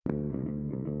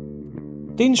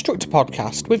the Instructor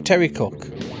Podcast with Terry Cook,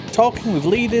 talking with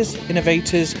leaders,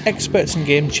 innovators, experts and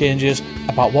game changers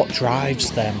about what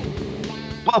drives them.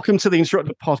 Welcome to the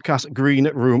Instructor Podcast Green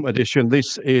Room Edition.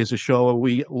 This is a show where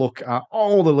we look at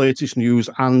all the latest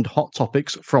news and hot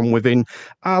topics from within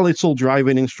our little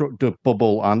driving instructor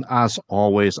bubble. And as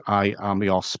always, I am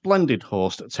your splendid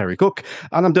host, Terry Cook,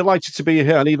 and I'm delighted to be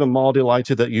here and even more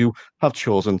delighted that you have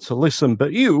chosen to listen.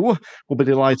 But you will be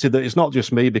delighted that it's not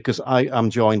just me, because I am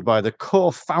joined by the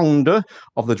co-founder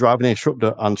of the Driving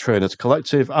Instructor and Trainers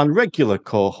Collective and regular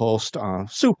co-host,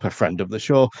 super friend of the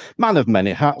show, man of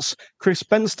many hats, Chris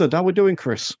Benstead. How are we doing,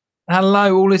 Chris?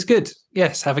 Hello, all is good.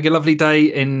 Yes, having a lovely day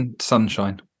in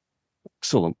sunshine.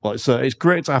 Excellent. Well, it's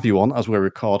great to have you on as we're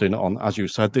recording on, as you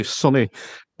said, this sunny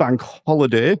bank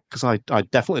holiday, because I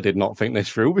definitely did not think this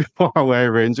through before I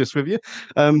arranged this with you.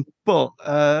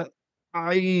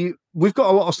 We've got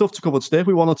a lot of stuff to cover today.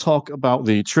 We want to talk about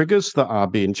the triggers that are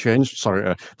being changed,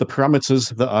 the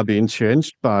parameters that are being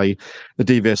changed by the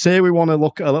DVSA. We want to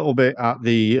look a little bit at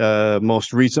the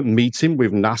most recent meeting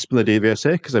with NASP and the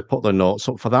DVSA, because they put their notes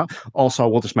up for that. Also, I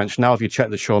will just mention now, if you check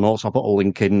the show notes, I'll put a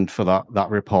link in for that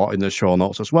report in the show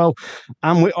notes as well.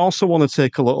 And we also want to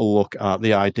take a little look at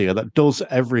the idea that does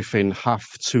everything have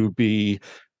to be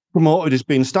promoted as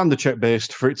being standard check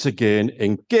based for it to gain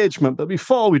engagement. But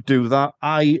before we do that,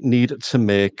 I need to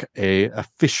make a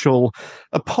official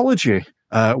apology.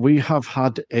 We have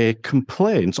had a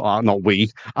complaint, or not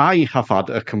we, I have had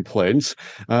a complaint,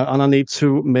 and I need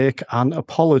to make an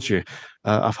apology.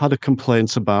 I've had a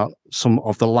complaint about some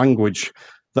of the language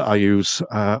that I use,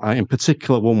 in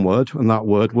particular one word, and that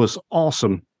word was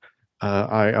awesome.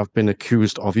 I have been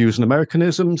accused of using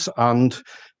Americanisms, and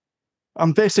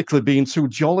I'm basically being too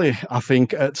jolly, I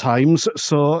think, at times.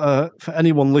 So for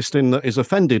anyone listening that is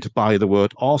offended by the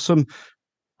word awesome,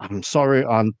 I'm sorry,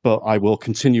 but I will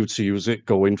continue to use it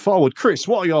going forward. Chris,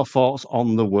 what are your thoughts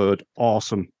on the word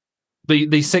awesome? The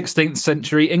 16th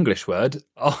century English word.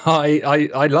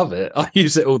 I love it. I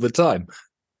use it all the time.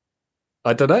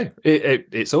 I don't know.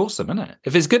 It's awesome, isn't it?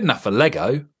 If it's good enough for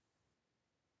Lego.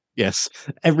 Yes,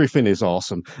 everything is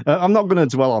awesome. I'm not going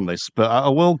to dwell on this, but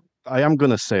I am going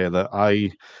to say that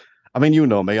I mean, you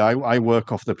know me, I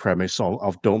work off the premise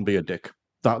of don't be a dick.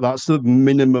 That's the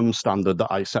minimum standard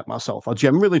that I set myself. I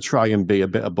generally try and be a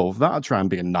bit above that. I try and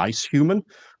be a nice human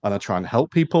and I try and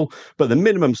help people. But the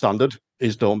minimum standard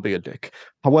is don't be a dick.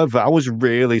 However, I was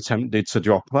really tempted to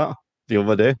drop that the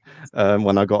other day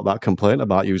when I got that complaint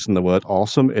about using the word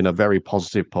awesome in a very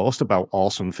positive post about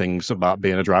awesome things about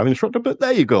being a driving instructor. But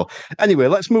there you go. Anyway,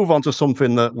 let's move on to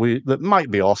something that might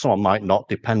be awesome or might not,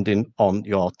 depending on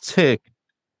your take.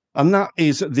 And that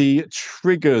is the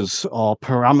triggers or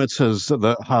parameters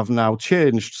that have now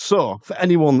changed. So for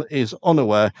anyone that is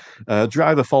unaware,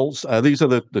 driver faults, these are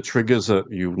the triggers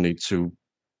that you need to,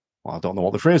 well, I don't know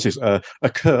what the phrase is,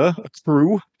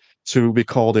 accrue to be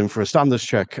called in for a standards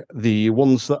check. The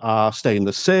ones that are staying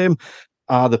the same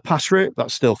are the pass rate,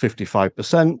 that's still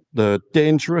 55%, the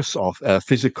dangerous or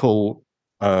physical,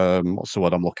 what's the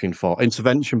word I'm looking for,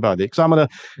 intervention by the examiner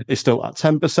is still at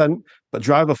 10%, but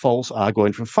driver faults are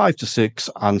going from 5 to 6,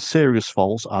 and serious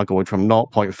faults are going from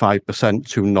 0.5%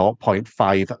 to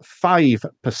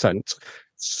 0.55%.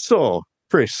 So,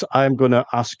 Chris, I'm going to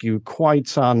ask you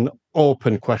quite an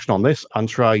open question on this and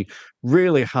try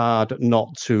really hard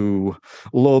not to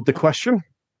load the question.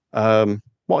 What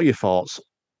are your thoughts?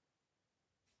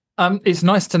 It's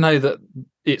nice to know that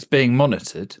it's being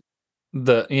monitored,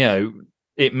 that,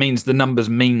 it means the numbers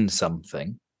mean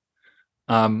something.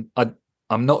 I'm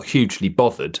not hugely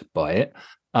bothered by it,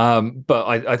 but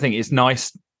I think it's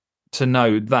nice to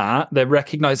know that they're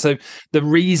recognised. So the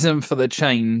reason for the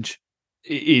change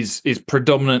is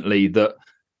predominantly that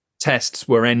tests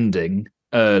were ending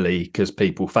early because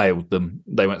people failed them.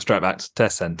 They went straight back to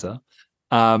test centre.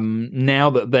 Now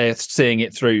that they're seeing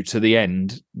it through to the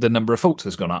end, the number of faults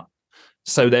has gone up.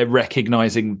 So they're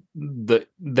recognising that,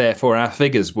 therefore, our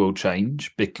figures will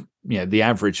change. The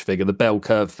average figure, the bell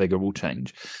curve figure, will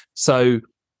change. So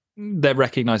they're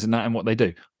recognising that in what they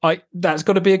do. That's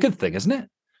got to be a good thing, isn't it?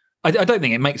 I don't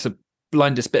think it makes a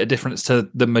blindest bit of difference to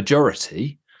the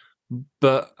majority,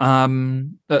 but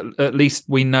at least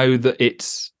we know that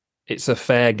it's a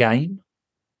fair game.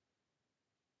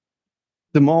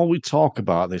 The more we talk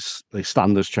about this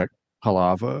standards check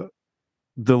palaver,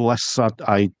 the less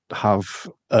I have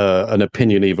an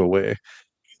opinion either way.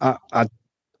 I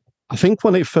think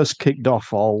when it first kicked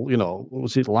off,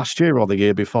 was it last year or the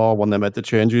year before when they made the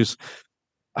changes?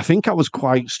 I think I was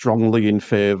quite strongly in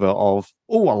favour of,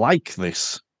 I like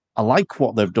this. I like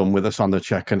what they've done with the standard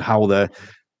check and how the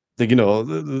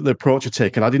approach are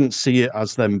taken. I didn't see it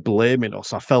as them blaming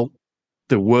us. I felt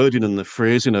the wording and the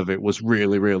phrasing of it was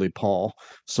really, really poor.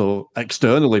 So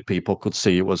externally, people could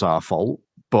see it was our fault,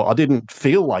 but I didn't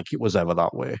feel like it was ever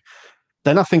that way.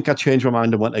 Then I think I changed my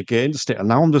mind and went against it, and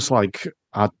now I'm just like,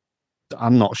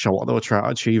 I'm not sure what they were trying to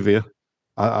achieve here.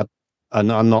 And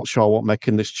I'm not sure what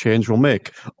making this change will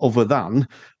make, other than,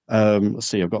 let's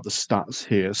see, I've got the stats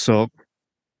here. So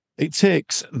it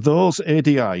takes those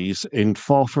ADIs in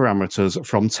 4 parameters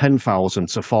from 10,000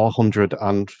 to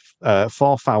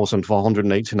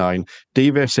 4,489.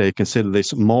 DVSA consider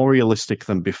this more realistic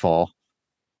than before.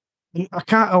 I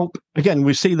can't help, again,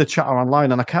 we see the chatter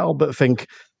online, and I can't help but think,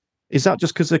 is that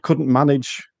just because they couldn't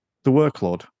manage the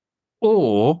workload?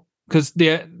 Or, because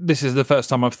this is the first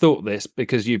time I've thought this,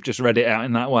 because you've just read it out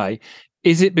in that way,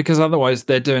 is it because otherwise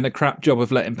they're doing a crap job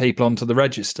of letting people onto the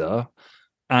register,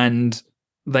 and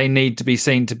they need to be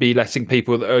seen to be letting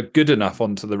people that are good enough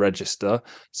onto the register?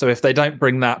 So if they don't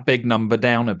bring that big number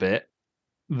down a bit,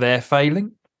 they're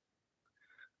failing?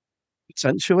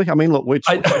 Essentially. I mean, look,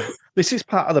 this is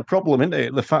part of the problem, isn't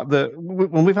it? The fact that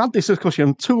when we've had this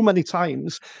discussion too many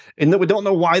times, in that we don't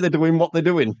know why they're doing what they're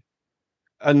doing.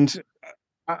 And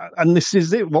this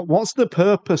is it. What's the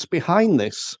purpose behind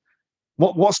this?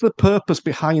 What's the purpose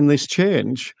behind this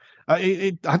change?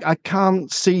 I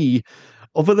can't see,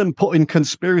 other than putting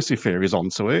conspiracy theories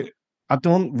onto it, I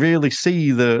don't really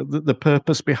see the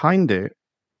purpose behind it.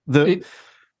 I'm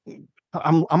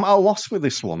at a loss with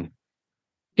this one.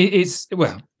 It's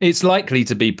likely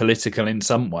to be political in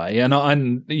some way,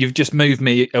 and you've just moved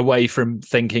me away from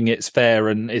thinking it's fair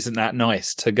and isn't that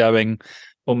nice to going,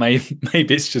 or maybe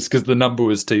it's just because the number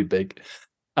was too big.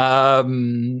 I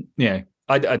don't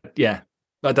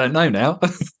know now.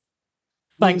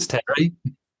 Thanks, Terry.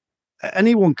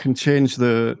 Anyone can change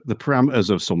the parameters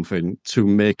of something to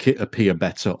make it appear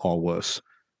better or worse.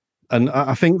 And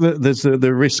I think that there's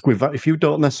the risk with that. If you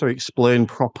don't necessarily explain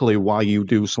properly why you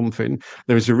do something,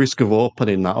 there is a risk of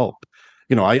opening that up.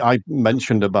 You know, I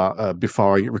mentioned about,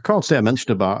 before I recorded today, I mentioned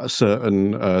about a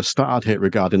certain stat I'd hit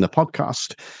regarding the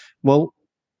podcast. Well,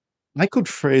 I could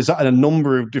phrase that in a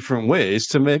number of different ways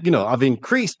to make, I've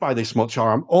increased by this much, or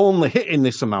I'm only hitting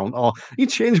this amount, or you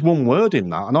change one word in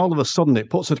that, and all of a sudden it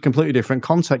puts a completely different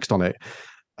context on it.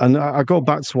 And I go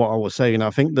back to what I was saying. I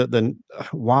think that then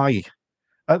why?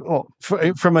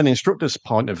 From an instructor's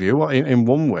point of view, in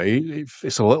one way,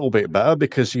 it's a little bit better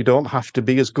because you don't have to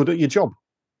be as good at your job.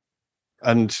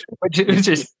 And which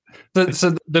is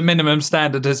so the minimum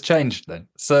standard has changed then.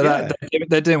 So that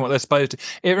they're doing what they're supposed to.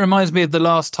 It reminds me of the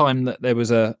last time that there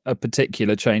was a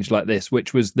particular change like this,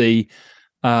 which was the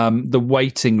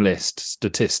waiting list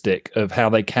statistic of how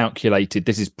they calculated.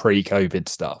 This is pre-COVID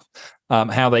stuff.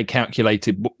 How they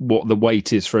calculated what the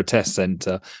wait is for a test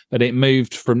center, and it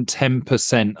moved from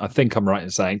 10%. I think I'm right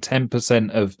in saying 10%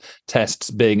 of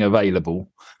tests being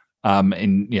available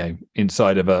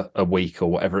inside of a week or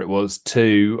whatever it was,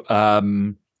 to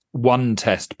one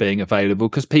test being available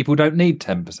because people don't need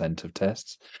 10% of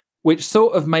tests, which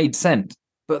sort of made sense,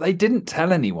 but they didn't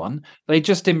tell anyone. They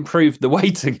just improved the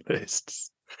waiting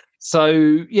lists.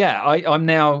 So yeah, I'm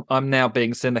now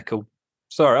being cynical.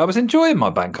 Sorry, I was enjoying my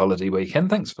bank holiday weekend.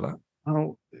 Thanks for that.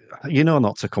 Well,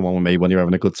 not to come on with me when you're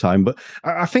having a good time, but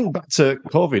I think back to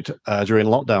COVID during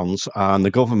lockdowns and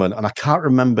the government, and I can't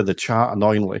remember the chart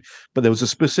annoyingly, but there was a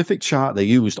specific chart they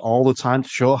used all the time to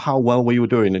show how well we were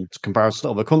doing in comparison to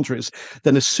other countries.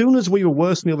 Then as soon as we were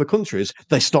worse than the other countries,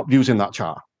 they stopped using that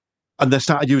chart. And they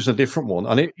started using a different one.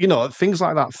 And, things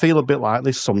like that feel a bit like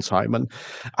this sometime. And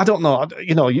I don't know,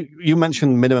 you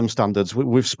mentioned minimum standards.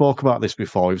 We've spoke about this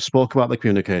before. We've spoke about the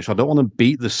communication. I don't want to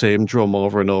beat the same drum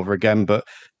over and over again, but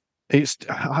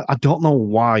I don't know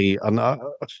why. And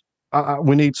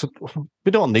we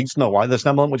don't need to know why. There's an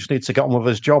element we just need to get on with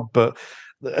his job. But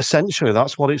essentially,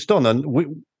 that's what it's done.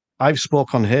 And I've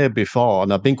spoken here before,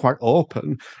 and I've been quite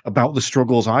open about the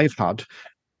struggles I've had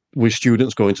with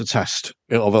students going to test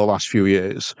over the last few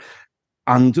years,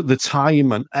 and the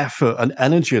time and effort and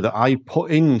energy that I put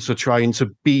into trying to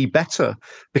be better,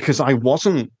 because I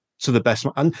wasn't to the best.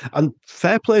 And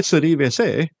fair play to the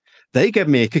DVSA, they gave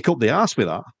me a kick up the arse with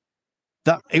that.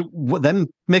 Them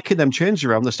making them change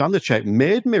around the standard check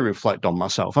made me reflect on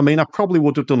myself. I mean, I probably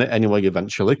would have done it anyway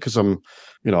eventually because I'm,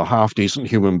 a half decent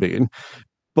human being,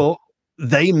 but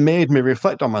they made me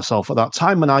reflect on myself at that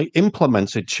time, and I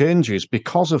implemented changes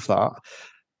because of that.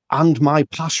 And my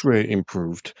pass rate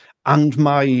improved, and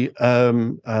my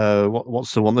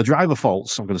what's the one? The driver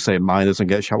faults. I'm going to say minors and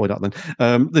get shouted at then.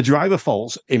 The driver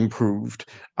faults improved,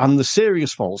 and the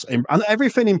serious faults, and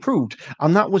everything improved,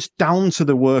 and that was down to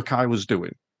the work I was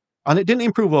doing. And it didn't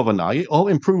improve overnight; it all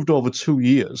improved over 2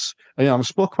 years. And, I've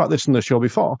spoke about this in the show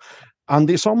before, and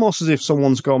it's almost as if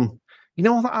someone's gone, you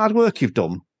know all that hard work you've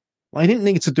done? I didn't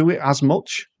need to do it as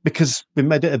much because we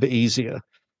made it a bit easier.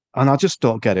 And I just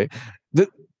don't get it.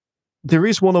 There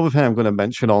is one other thing I'm going to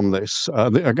mention on this. I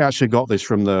actually got this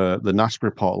from the NASP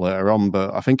report later on,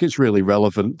 but I think it's really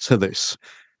relevant to this,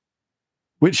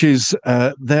 which is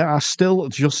there are still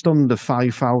just under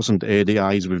 5,000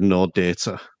 ADIs with no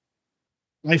data.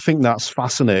 I think that's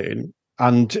fascinating.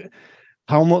 And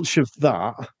how much of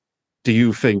that do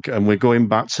you think, and we're going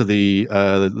back to the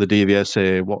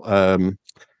DVSA,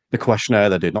 the questionnaire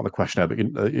they did, not the questionnaire, but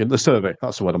in the survey,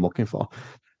 that's the word I'm looking for.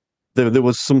 There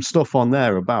was some stuff on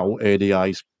there about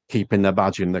ADIs keeping their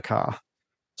badge in the car.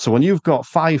 So when you've got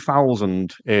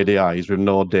 5,000 ADIs with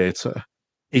no data,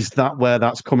 is that where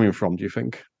that's coming from, do you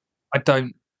think? I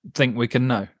don't think we can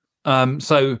know.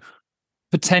 So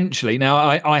potentially, now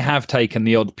I have taken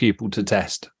the odd pupil to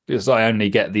test because I only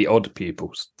get the odd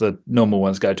pupils. The normal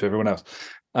ones go to everyone else.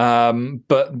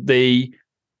 But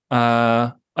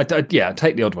I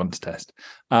take the odd one to test.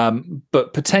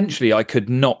 But potentially I could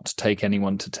not take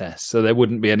anyone to test, so there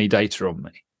wouldn't be any data on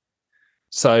me.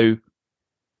 So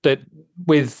that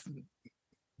with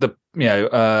the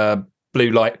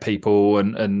blue light people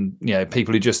and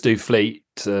people who just do fleet,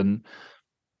 and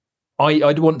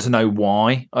I'd want to know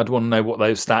why. I'd want to know what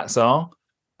those stats are.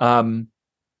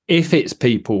 If it's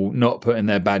people not putting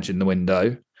their badge in the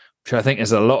window, which I think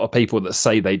there's a lot of people that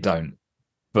say they don't,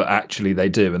 but actually they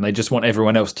do, and they just want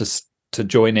everyone else to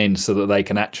join in so that they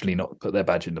can actually not put their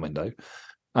badge in the window.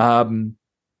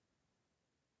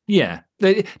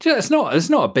 It's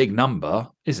not a big number,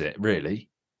 is it? Really,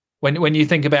 when you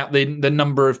think about the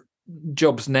number of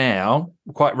jobs now,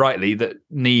 quite rightly, that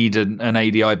need an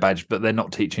ADI badge, but they're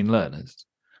not teaching learners,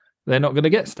 they're not going to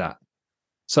get stat.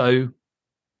 So,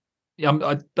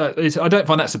 I don't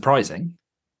find that surprising.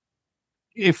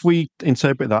 If we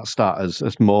interpret that stat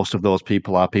as most of those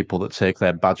people are people that take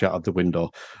their badge out of the window,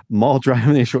 more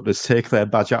driving instructors take their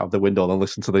badge out of the window than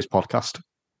listen to this podcast.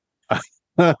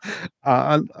 There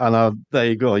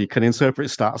you go. You can interpret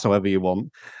stats however you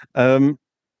want. I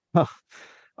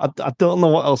don't know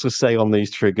what else to say on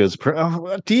these triggers.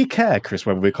 Do you care, Chris,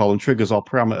 whether we call them triggers or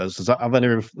parameters? Does that have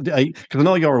any? Because I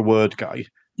know you're a word guy.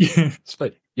 Yeah,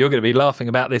 you're going to be laughing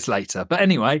about this later. But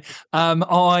anyway,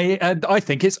 I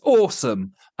think it's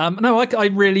awesome. No,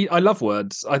 I love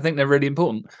words. I think they're really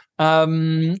important.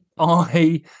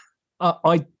 I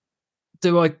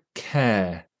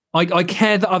care. I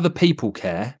care that other people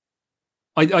care.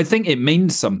 I think it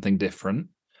means something different,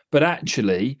 but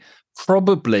actually,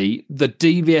 probably the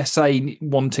DVSA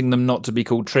wanting them not to be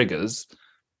called triggers,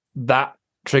 that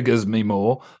triggers me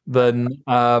more than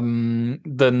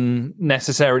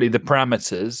necessarily the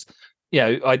parameters.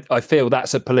 I feel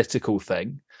that's a political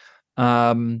thing.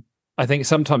 I think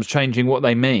sometimes changing what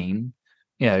they mean,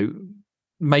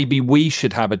 maybe we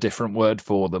should have a different word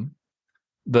for them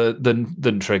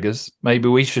than triggers. Maybe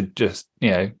we should just,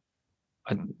 I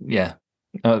don't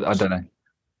know.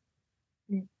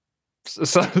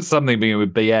 Something beginning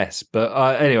with BS, but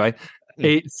anyway,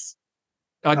 it's.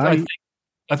 I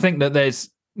think that there's,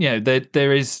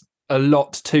 there is a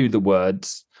lot to the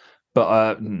words,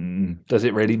 but does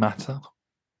it really matter?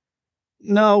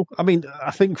 No, I mean,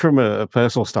 I think from a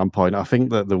personal standpoint, I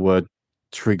think that the word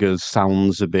triggers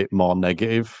sounds a bit more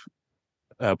negative.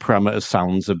 Parameters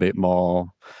sounds a bit more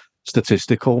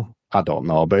statistical. I don't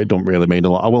know, but it don't really mean a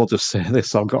lot. I will just say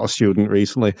this. I've got a student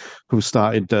recently who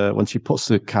started, when she puts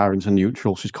the car into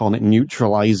neutral, she's calling it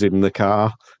neutralizing the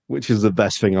car, which is the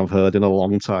best thing I've heard in a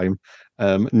long time.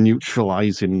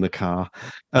 Neutralizing the car.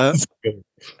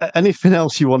 Anything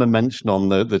else you want to mention on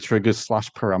the triggers /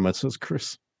 parameters,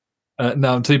 Chris?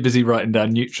 No, I'm too busy writing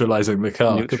down neutralizing the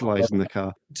car. Neutralizing the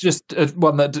car. Just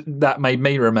one that made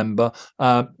me remember.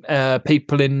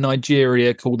 People in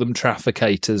Nigeria call them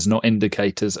trafficators, not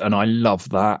indicators, and I love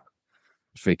that.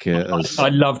 I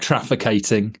love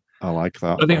trafficating. I like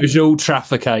that. I think we should all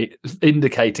trafficate.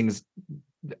 Indicating is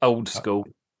old school.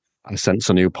 I sense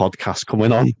a new podcast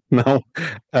coming on now.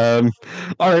 All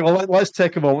right, well, let's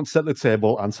take a moment, set the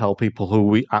table, and tell people who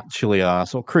we actually are.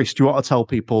 So, Chris, do you want to tell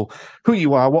people who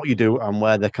you are, what you do, and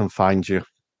where they can find you?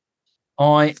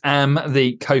 I am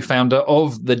the co-founder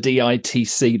of the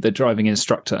DITC, the Driving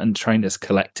Instructor and Trainers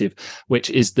Collective, which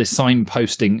is the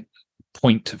signposting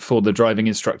point for the driving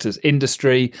instructors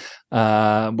industry.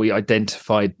 We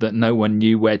identified that no one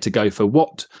knew where to go for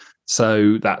what.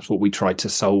 So that's what we try to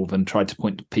solve and try to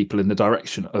point people in the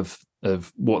direction of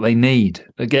what they need.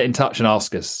 Get in touch and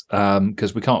ask us,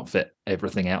 because we can't fit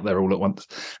everything out there all at once.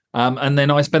 And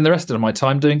then I spend the rest of my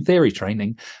time doing theory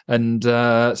training and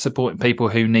supporting people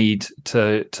who need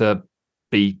to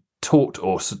be taught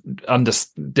or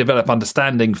develop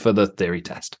understanding for the theory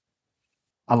test.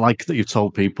 I like that you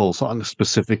told people sort of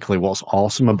specifically what's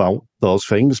awesome about those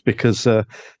things, because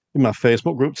in my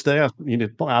Facebook group today, I put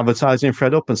an advertising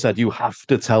thread up and said, you have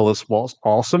to tell us what's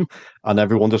awesome. And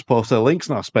everyone just posted their links.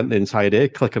 And I spent the entire day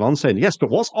clicking on saying, yes, but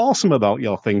what's awesome about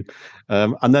your thing?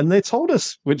 And then they told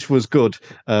us, which was good.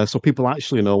 So people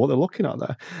actually know what they're looking at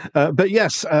there. But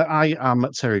yes, I am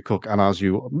Terry Cook. And as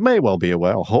you may well be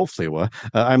aware, or hopefully aware,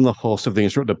 I'm the host of the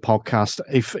Instructor Podcast.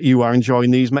 If you are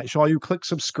enjoying these, make sure you click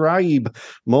subscribe.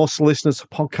 Most listeners to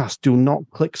podcasts do not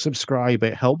click subscribe.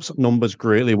 It helps numbers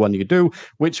greatly when you do,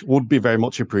 which would be very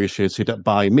much appreciated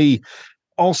by me.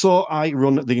 Also, I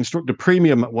run the Instructor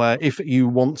Premium, where if you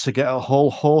want to get a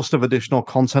whole host of additional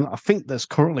content, I think there's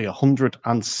currently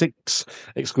 106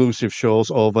 exclusive shows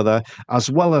over there,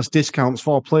 as well as discounts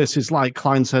for places like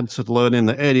Client-Centered Learning,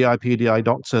 the ADI, PDI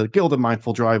Doctor, Guild of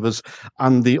Mindful Drivers,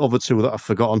 and the other two that I've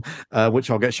forgotten,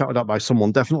 which I'll get shouted at by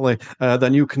someone definitely.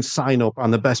 Then you can sign up,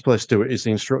 and the best place to do it is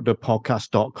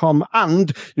theinstructorpodcast.com.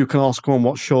 And you can also come and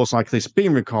watch shows like this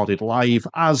being recorded live,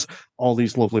 as all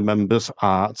these lovely members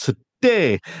are today.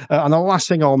 And the last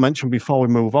thing I'll mention before we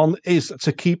move on is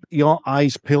to keep your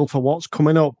eyes peeled for what's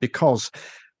coming up, because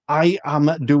I am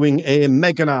doing a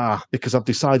Meganar, because I've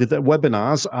decided that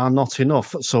webinars are not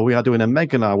enough. So we are doing a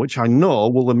Meganar, which I know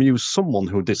will amuse someone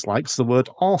who dislikes the word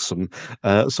awesome.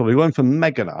 So we're going for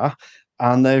Meganar.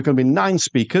 And there are going to be 9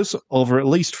 speakers over at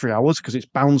least 3 hours, because it's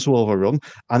bound to overrun.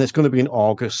 And it's going to be in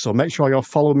August. So make sure you're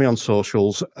following me on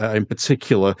socials in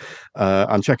particular,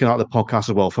 and checking out the podcast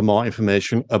as well for more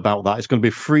information about that. It's going to be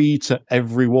free to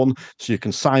everyone. So you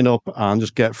can sign up and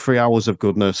just get 3 hours of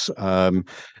goodness.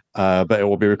 But it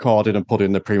will be recorded and put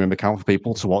in the premium account for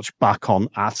people to watch back on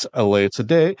at a later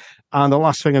date. And the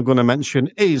last thing I'm going to mention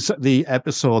is the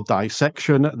episode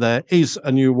dissection. There is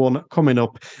a new one coming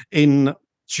up in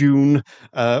June,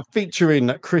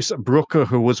 featuring Chris Brooker,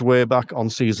 who was way back on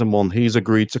season 1. He's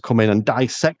agreed to come in and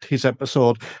dissect his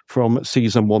episode from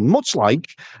season 1, much like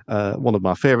one of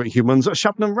my favourite humans,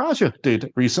 Shabnam Raja, did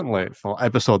recently for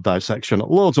episode dissection.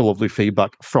 Loads of lovely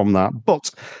feedback from that, but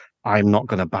I'm not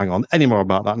going to bang on any more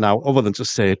about that now, other than to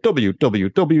say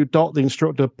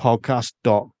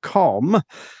www.theinstructorpodcast.com,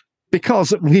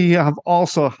 because we have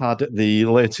also had the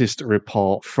latest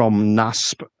report from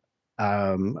NASP,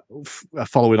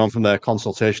 following on from their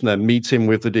consultation, their meeting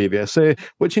with the DVSA,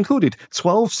 which included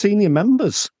 12 senior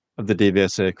members of the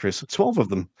DVSA, Chris, 12 of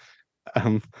them.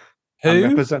 Who?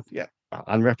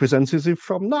 And representative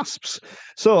from NASPs.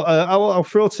 So I'll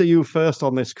throw to you first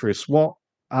on this, Chris. What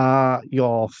are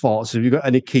your thoughts? Have you got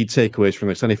any key takeaways from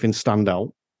this? Anything stand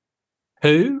out?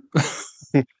 Who?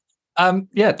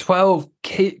 12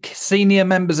 senior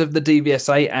members of the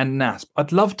DVSA and NASP.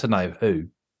 I'd love to know who.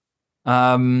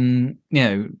 Being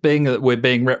that we're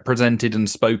being represented and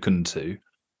spoken to,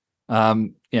 I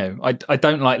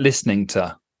don't like listening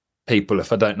to people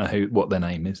if I don't know what their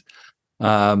name is.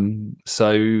 That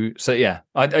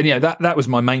was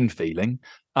my main feeling.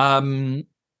 There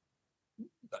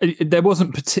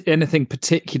wasn't anything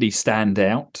particularly stand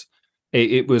out.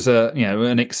 It was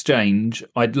an exchange.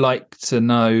 I'd like to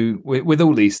know with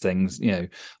all these things.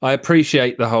 I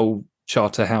appreciate the whole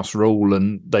Charterhouse rule,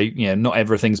 and they, not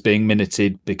everything's being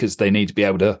minuted, because they need to be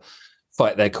able to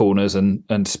fight their corners and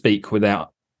speak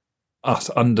without us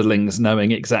underlings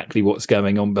knowing exactly what's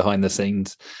going on behind the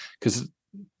scenes, because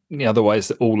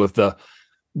otherwise all of the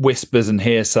whispers and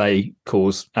hearsay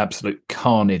cause absolute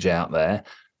carnage out there.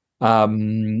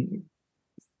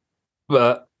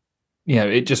 But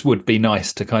it just would be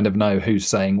nice to kind of know who's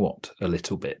saying what a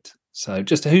little bit. So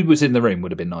just who was in the room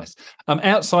would have been nice.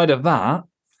 Outside of that,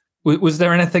 was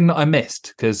there anything that I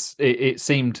missed? Because it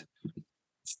seemed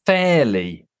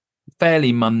fairly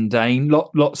mundane.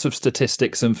 Lots of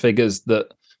statistics and figures that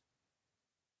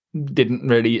didn't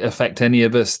really affect any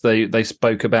of us. They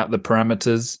spoke about the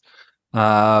parameters.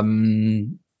 What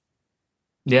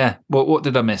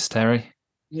did I miss, Terry?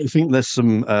 I think there's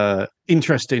some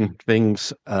interesting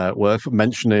things worth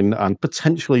mentioning and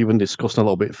potentially even discussing a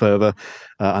little bit further.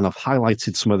 And I've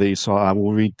highlighted some of these, so I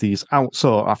will read these out.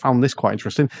 So I found this quite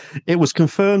interesting. It was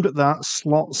confirmed that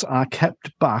slots are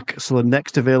kept back, so the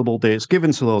next available dates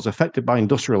given to those affected by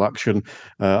industrial action,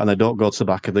 and they don't go to the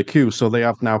back of the queue. So they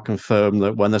have now confirmed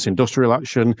that when there's industrial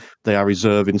action, they are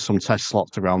reserving some test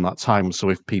slots around that time. So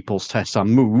if people's tests are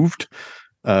moved,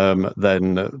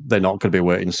 then they're not going to be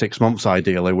waiting 6 months,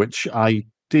 ideally, which I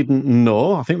didn't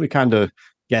know. I think we kind of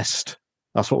guessed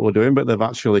that's what we're doing, but they've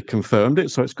actually confirmed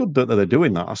it. So it's good that they're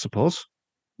doing that, I suppose.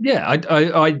 Yeah,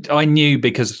 I knew,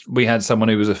 because we had someone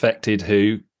who was affected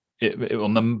who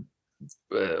on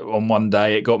one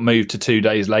day it got moved to 2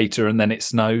 days later, and then it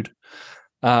snowed.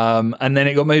 And then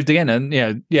it got moved again, and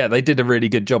they did a really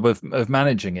good job of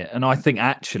managing it. And I think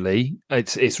actually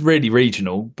it's really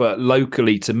regional, but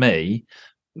locally to me,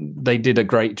 they did a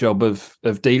great job of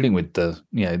dealing with the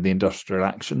industrial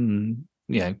action.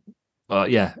 I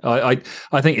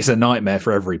think it's a nightmare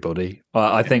for everybody.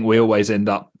 I think we always end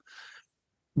up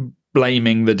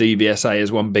blaming the DVSA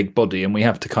as one big body, and we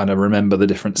have to kind of remember the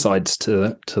different sides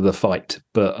to the fight.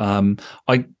 But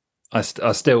I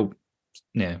still,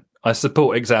 I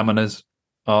support examiners.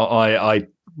 I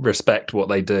respect what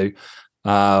they do,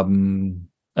 and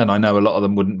I know a lot of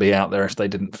them wouldn't be out there if they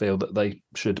didn't feel that they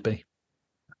should be.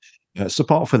 Yeah,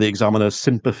 support for the examiners,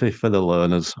 sympathy for the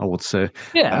learners, I would say.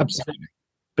 Yeah, absolutely.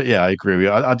 But yeah, I agree with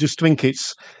you. I just think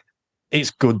it's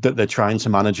good that they're trying to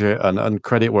manage it, and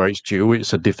credit where it's due.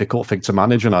 It's a difficult thing to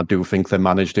manage, and I do think they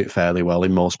managed it fairly well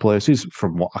in most places,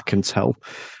 from what I can tell.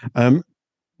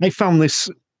 I found this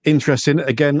interesting.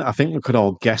 Again, I think we could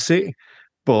all guess it,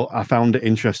 but I found it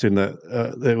interesting that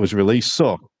it was released.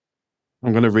 So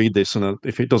I'm going to read this, and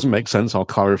if it doesn't make sense, I'll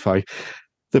clarify.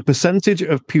 The percentage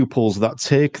of pupils that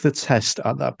take the test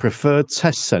at that preferred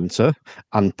test centre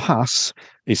and pass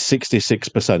is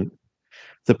 66%.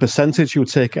 The percentage who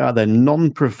take it at their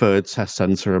non-preferred test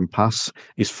centre and pass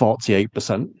is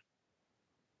 48%.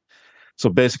 So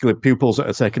basically, pupils that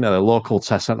are taking it at a local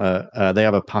test centre, they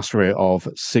have a pass rate of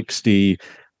 66%,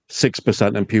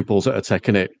 and pupils that are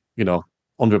taking it,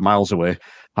 100 miles away,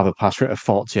 have a pass rate of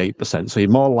 48%. So you're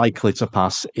more likely to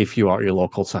pass if you are at your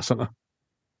local test centre.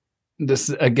 This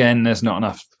again, there's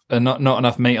not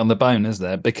enough meat on the bone, is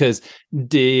there? Because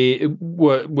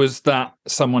was that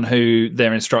someone who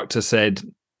their instructor said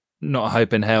not a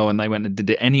hope in hell, and they went and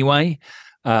did it anyway?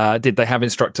 Did they have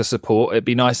instructor support? It'd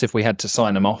be nice if we had to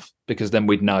sign them off, because then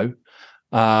we'd know.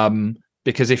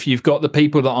 Because if you've got the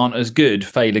people that aren't as good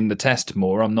failing the test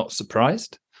more, I'm not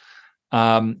surprised.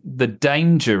 The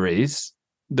danger is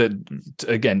that,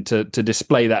 again, to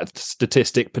display that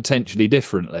statistic potentially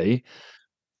differently,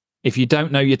 if you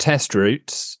don't know your test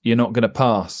routes, you're not going to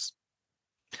pass.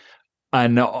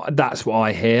 And that's what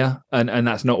I hear. And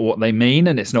that's not what they mean.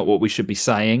 And it's not what we should be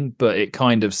saying. But it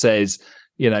kind of says,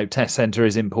 test centre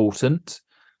is important.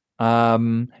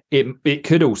 It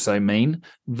could also mean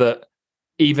that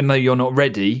even though you're not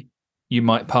ready, you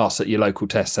might pass at your local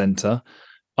test centre.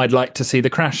 I'd like to see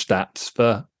the crash stats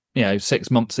for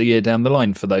 6 months a year down the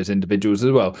line for those individuals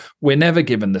as well. We're never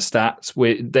given the stats.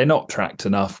 They're not tracked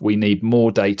enough. We need more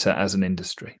data as an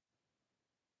industry.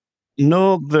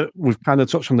 Know that we've kind of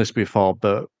touched on this before,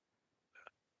 but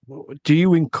do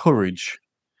you encourage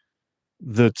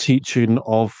the teaching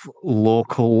of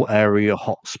local area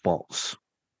hotspots?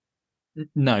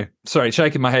 No, sorry,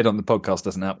 shaking my head on the podcast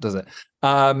doesn't help, does it?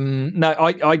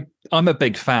 No, I'm a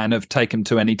big fan of take them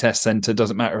to any test centre.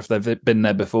 Doesn't matter if they've been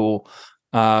there before.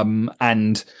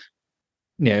 And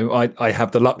I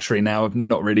have the luxury now of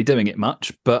not really doing it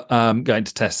much, but going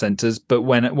to test centres. But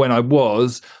when I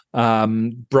was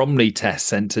Bromley Test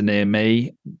Centre near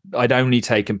me, I'd only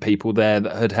taken people there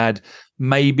that had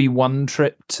maybe one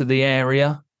trip to the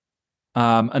area,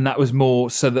 and that was more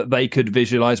so that they could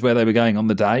visualise where they were going on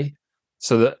the day,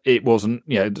 so that it wasn't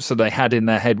so they had in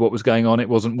their head what was going on. It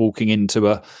wasn't walking into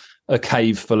a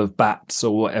cave full of bats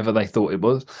or whatever they thought it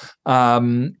was.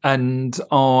 And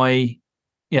I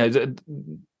don't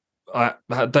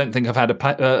think I've had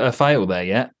a fail there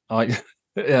yet. And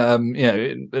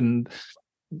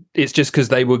it's just because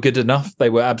they were good enough. They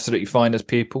were absolutely fine as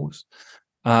pupils.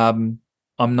 I'm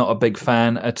not a big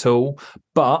fan at all.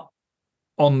 But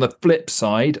on the flip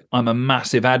side, I'm a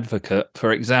massive advocate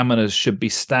for examiners should be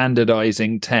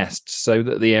standardizing tests so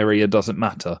that the area doesn't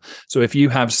matter. So if you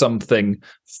have something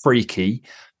freaky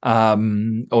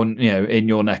in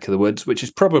your neck of the woods, which is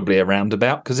probably a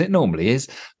roundabout because it normally is,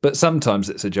 but sometimes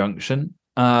it's a junction,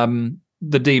 the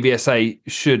DVSA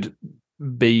should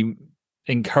be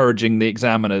encouraging the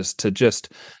examiners to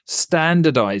just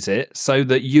standardize it so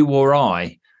that you or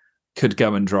I could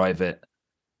go and drive it.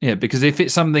 Yeah, because if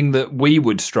it's something that we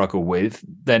would struggle with,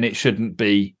 then it shouldn't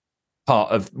be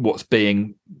part of what's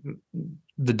being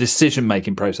the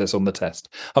decision-making process on the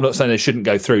test. I'm not saying they shouldn't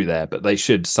go through there, but they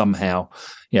should somehow,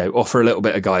 offer a little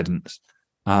bit of guidance.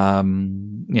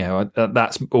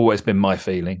 That's always been my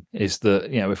feeling, is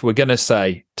that, if we're going to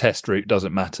say test route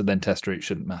doesn't matter, then test route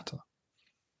shouldn't matter.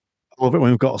 I love it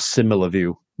when we've got a similar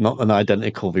view, not an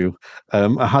identical view.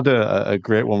 I had a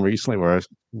great one recently where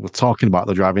we're talking about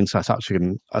the driving test, actually,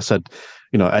 and I said,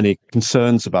 any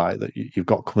concerns about it that you've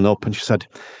got coming up? And she said,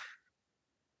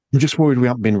 I'm just worried we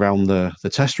haven't been around the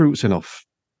test routes enough.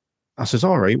 I says,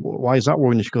 all right, why is that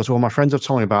worrying? And she goes, well, my friends have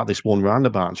told me about this one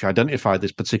roundabout. And she identified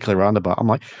this particular roundabout. I'm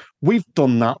like, we've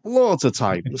done that loads of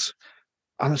times.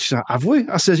 And she's like, have we?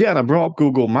 I says, yeah, and I brought up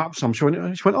Google Maps. I'm showing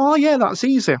it. She went, oh, yeah, that's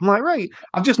easy. I'm like, right.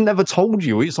 I've just never told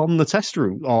you it's on the test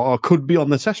route or could be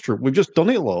on the test route. We've just done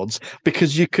it loads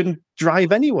because you can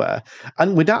drive anywhere.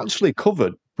 And we'd actually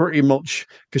covered pretty much,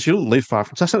 because you don't live far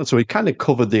from test centre, so we kind of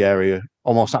covered the area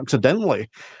almost accidentally.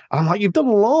 And I'm like, you've done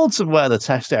loads of where the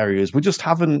test area is. We just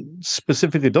haven't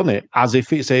specifically done it as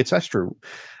if it's a test route.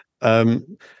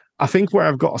 I think where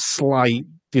I've got a slight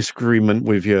disagreement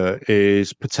with you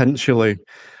is potentially,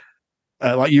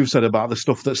 like you've said about the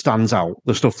stuff that stands out,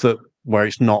 the stuff that where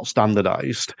it's not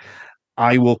standardized.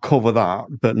 I will cover that,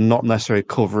 but not necessarily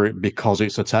cover it because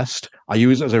it's a test. I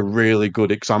use it as a really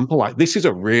good example. Like, this is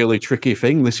a really tricky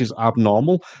thing. This is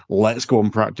abnormal. Let's go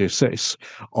and practice this.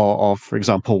 Or for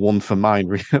example, one for mine,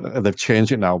 they've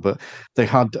changed it now, but they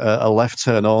had a left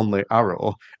turn only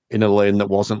arrow in a lane that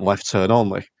wasn't left turn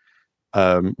only.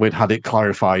 We'd had it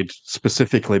clarified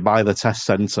specifically by the test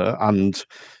centre and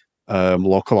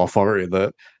local authority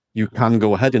that you can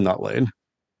go ahead in that lane,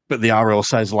 but the arrow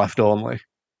says left only.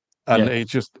 And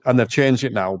and they've changed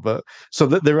it now. But so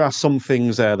that there are some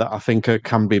things there that I think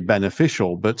can be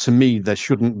beneficial, but to me, they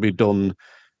shouldn't be done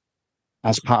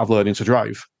as part of learning to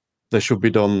drive. They should be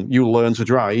done, you learn to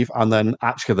drive, and then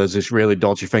actually there's this really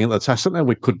dodgy thing at the test center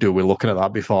we could do. We're looking at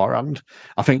that beforehand.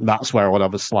 I think that's where I would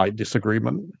have a slight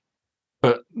disagreement.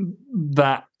 But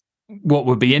what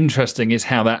would be interesting is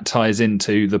how that ties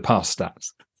into the past stats.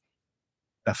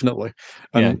 Definitely.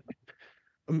 And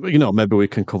maybe we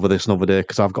can cover this another day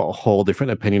because I've got a whole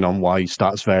different opinion on why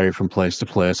stats vary from place to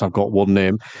place. I've got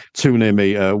two near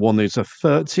me. One is a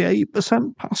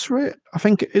 38% pass rate, I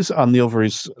think it is, and the other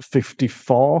is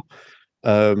 54%.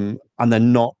 And they're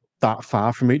not that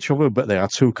far from each other, but they are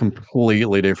two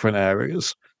completely different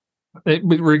areas.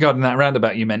 Regarding that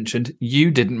roundabout you mentioned,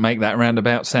 you didn't make that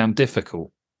roundabout sound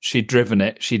difficult. She'd driven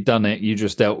it, she'd done it, you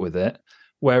just dealt with it.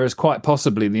 Whereas quite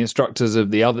possibly the instructors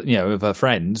of the other, of her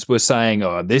friends were saying,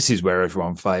 oh, this is where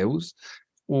everyone fails.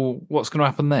 Well, what's going to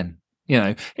happen then?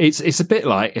 It's a bit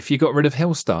like if you got rid of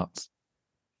hill starts.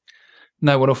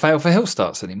 No one will fail for hill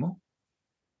starts anymore.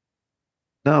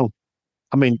 No.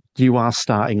 I mean, you are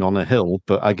starting on a hill,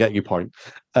 but I get your point.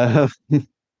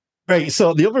 Right.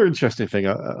 So the other interesting thing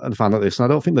I found out this, and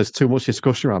I don't think there's too much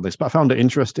discussion around this, but I found it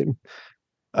interesting.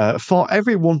 For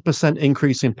every 1%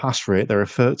 increase in pass rate, there are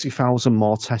 30,000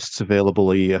 more tests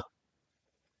available a year.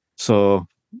 So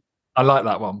I like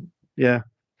that one. Yeah.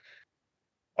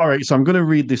 All right. So I'm going to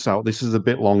read this out. This is a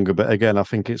bit longer, but again, I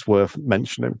think it's worth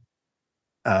mentioning.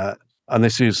 And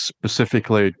this is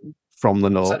specifically from the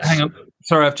notes. So, hang on.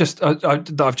 Sorry, I've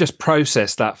just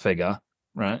processed that figure,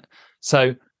 right?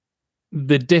 So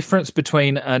the difference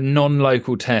between a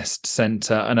non-local test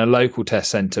centre and a local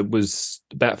test centre was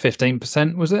about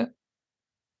 15%, was it?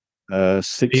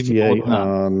 68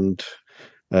 and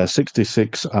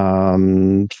 66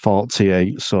 and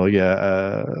 48. So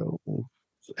yeah,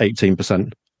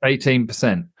 18%.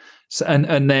 18%. So,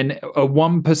 and then a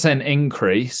 1%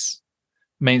 increase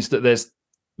means that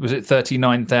was it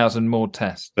 39,000 more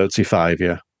tests? 35,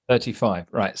 yeah. 35,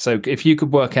 right. So if you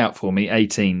could work out for me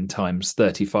 18 times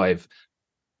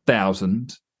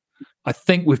 35,000, I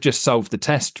think we've just solved the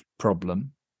test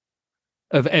problem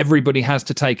of everybody has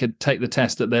to take the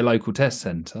test at their local test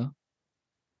centre.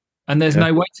 And there's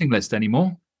no waiting list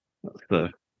anymore. That's the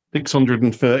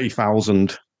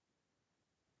 630,000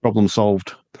 problem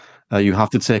solved. You have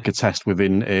to take a test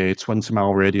within a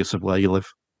 20-mile radius of where you live.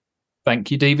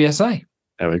 Thank you, DVSA.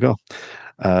 There we go.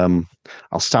 I'll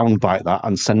soundbite that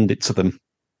and send it to them.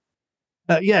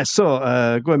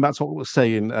 So going back to what we were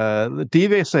saying, the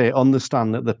DVSA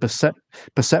understand that the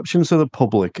perceptions of the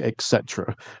public,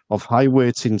 etc., of high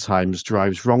waiting times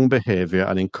drives wrong behaviour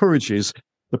and encourages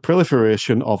the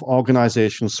proliferation of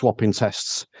organisation swapping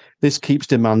tests. This keeps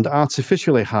demand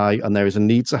artificially high, and there is a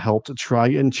need to help to try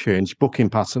and change booking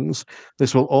patterns.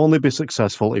 This will only be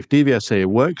successful if DVSA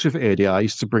works with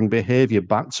ADIs to bring behaviour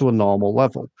back to a normal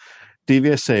level.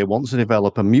 DVSA wants to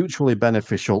develop a mutually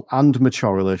beneficial and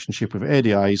mature relationship with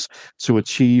ADIs to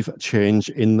achieve change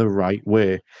in the right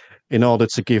way. In order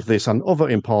to give this and other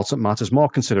important matters more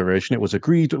consideration, it was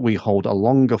agreed that we hold a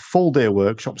longer full-day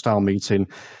workshop-style meeting,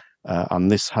 and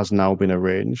this has now been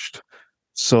arranged.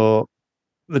 So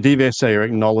the DVSA are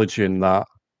acknowledging that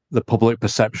the public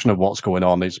perception of what's going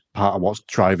on is part of what's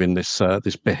driving this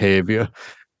behaviour.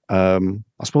 I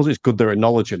suppose it's good they're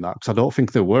acknowledging that, because I don't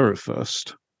think they were at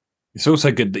first. It's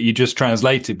also good that you just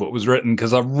translated what was written,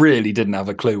 because I really didn't have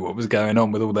a clue what was going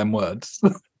on with all them words.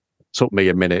 Took me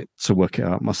a minute to work it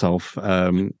out myself.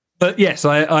 But yes,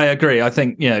 I agree. I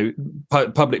think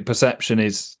public perception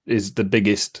is the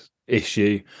biggest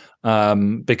issue.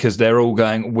 because they're all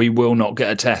going, we will not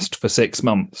get a test for 6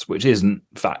 months, which isn't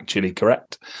factually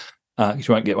correct. You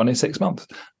won't get one in 6 months.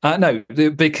 No,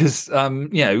 because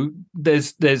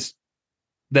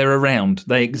they're around,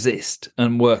 they exist,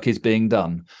 and work is being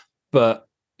done. But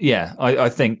yeah, I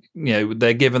think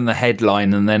they're given the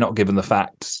headline and they're not given the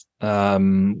facts,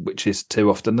 which is too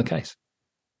often the case.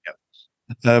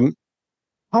 Yep.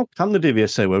 How can the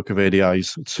DVSA work with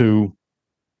ADIs to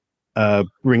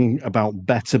bring about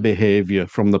better behaviour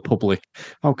from the public?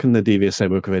 How can the DVSA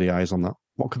work with ADIs on that?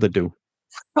 What could they do?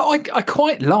 I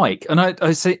quite like, and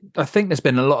I think there's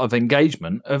been a lot of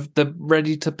engagement of the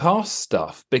ready to pass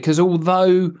stuff, because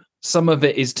although some of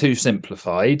it is too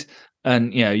simplified,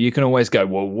 and you can always go,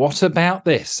 well, what about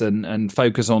this, and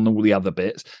focus on all the other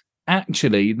bits.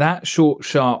 Actually, that short,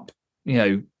 sharp,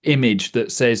 image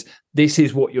that says this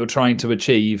is what you're trying to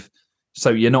achieve, so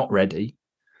you're not ready.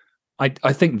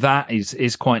 I think that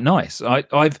is quite nice.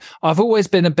 I've always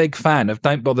been a big fan of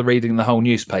don't bother reading the whole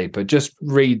newspaper, just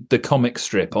read the comic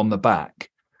strip on the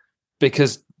back,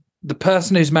 because the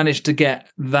person who's managed to get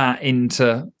that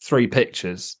into 3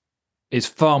 pictures is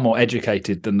far more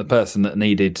educated than the person that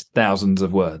needed thousands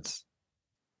of words.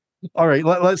 All right,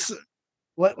 let's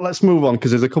move on, because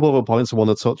there's a couple of other points I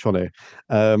want to touch on here.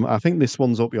 I think this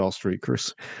one's up your street,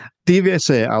 Chris.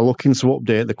 DVSA are looking to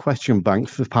update the question bank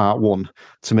for Part 1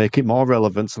 to make it more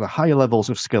relevant to the higher levels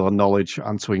of skill and knowledge,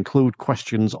 and to include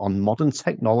questions on modern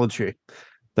technology.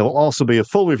 There will also be a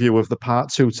full review of the Part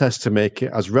 2 test to make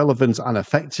it as relevant and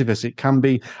effective as it can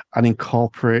be, and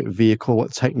incorporate vehicle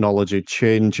technology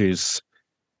changes.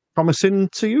 Promising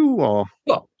to you, or?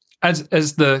 Well, as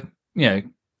the,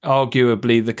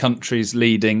 arguably the country's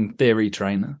leading theory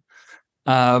trainer,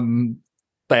 they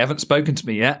haven't spoken to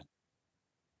me yet.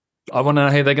 I want to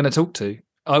know who they're going to talk to.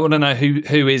 I want to know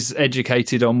who is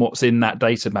educated on what's in that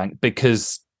data bank,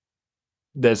 because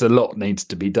there's a lot needs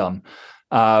to be done.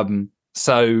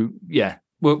 So yeah,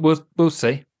 we'll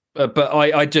see. But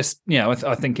I just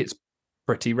I think it's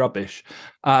pretty rubbish.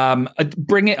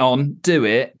 Bring it on, do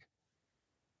it.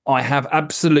 I have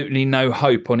absolutely no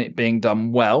hope on it being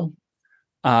done well.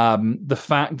 The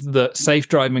fact that Safe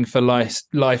Driving for Life,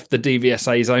 the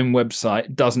DVSA's own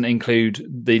website, doesn't include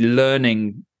the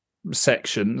learning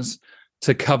sections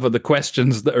to cover the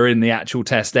questions that are in the actual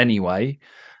test anyway.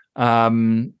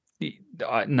 No.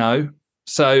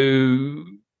 So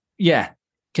yeah,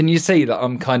 can you see that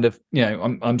I'm kind of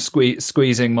I'm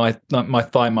squeezing my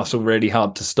thigh muscle really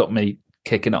hard to stop me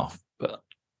kicking off? But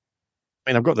I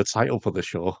mean, I've got the title for the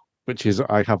show, which is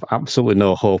I have absolutely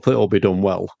no hope that it'll be done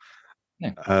well.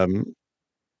 Yeah.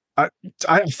 I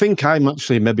think I'm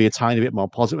actually maybe a tiny bit more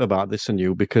positive about this than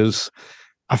you, because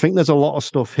I think there's a lot of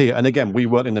stuff here. And again, we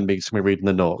weren't in the meeting, we're reading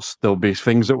the notes. There'll be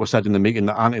things that were said in the meeting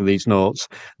that aren't in these notes.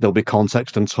 There'll be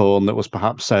context and tone that was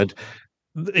perhaps said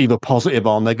either positive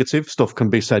or negative. Stuff can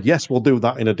be said, yes, we'll do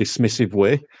that in a dismissive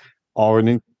way or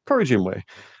an encouraging way.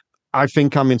 I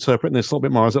think I'm interpreting this a little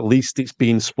bit more as at least it's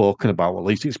being spoken about, at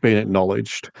least it's being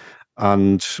acknowledged.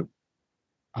 And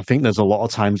I think there's a lot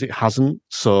of times it hasn't.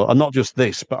 So, and not just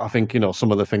this, but I think,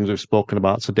 some of the things we've spoken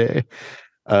about today.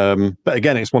 But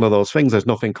again, it's one of those things, there's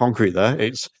nothing concrete there.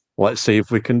 It's, let's see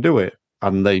if we can do it.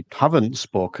 And they haven't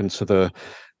spoken to the,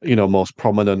 most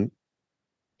prominent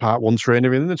Part 1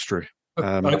 trainer in the industry.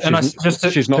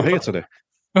 She's not here today.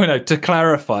 Oh, no, to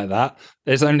clarify that,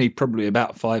 there's only probably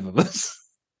about 5 of us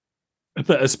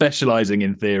that are specializing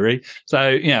in theory.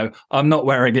 So, I'm not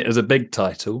wearing it as a big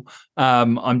title.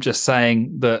 I'm just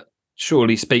saying that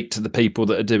surely speak to the people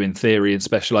that are doing theory and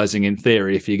specializing in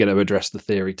theory if you're going to address the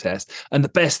theory test. And the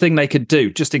best thing they could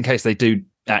do, just in case they do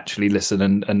actually listen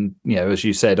and as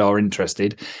you said, are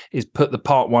interested, is put the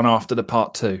Part 1 after the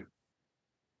Part 2.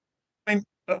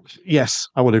 Yes,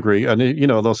 I would agree. And,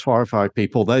 those 4 or 5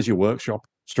 people, there's your workshop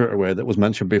straight away that was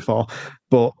mentioned before.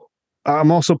 But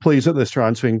I'm also pleased that they're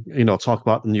trying to, talk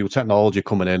about the new technology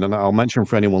coming in. And I'll mention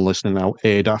for anyone listening now,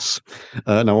 ADAS.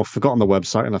 Now, I've forgotten the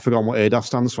website and I've forgotten what ADAS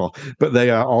stands for, but they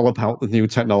are all about the new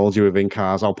technology within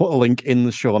cars. I'll put a link in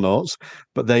the show notes,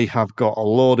 but they have got a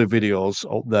load of videos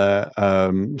up there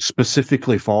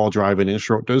specifically for driving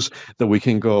instructors that we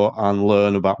can go and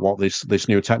learn about what this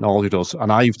new technology does.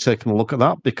 And I've taken a look at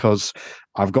that because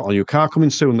I've got a new car coming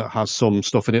soon that has some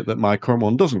stuff in it that my current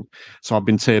one doesn't. So I've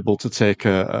been able to take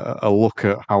a look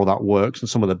at how that works and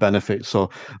some of the benefits. So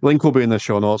link will be in the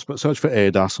show notes, but search for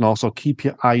ADAS and also keep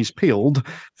your eyes peeled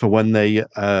for when they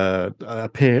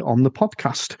appear on the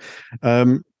podcast.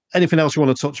 Anything else you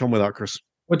want to touch on with that, Chris?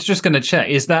 We're just going to check.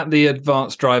 Is that the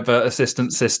Advanced Driver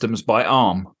Assistance Systems by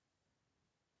ARM?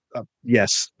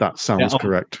 Yes, that sounds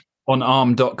correct. On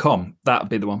arm.com. That would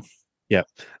be the one. Yeah.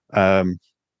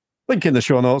 Link in the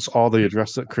show notes or the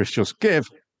address that Chris just gave.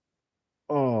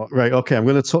 Oh, right. Okay. I'm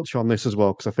going to touch on this as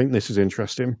well because I think this is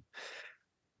interesting.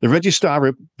 The registrar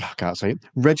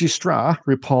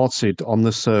reported on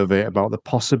the survey about the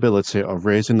possibility of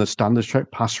raising the standard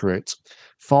check pass rate.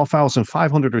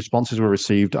 4,500 responses were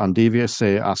received, and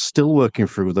DVSA are still working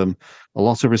through them. A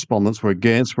lot of respondents were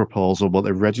against the proposal, but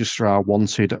the registrar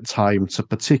wanted time to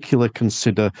particularly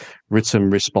consider written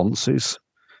responses.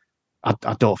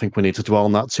 I don't think we need to dwell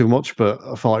on that too much, but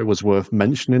I thought it was worth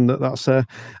mentioning that's there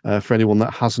for anyone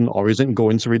that hasn't or isn't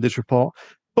going to read this report.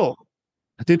 But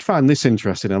I did find this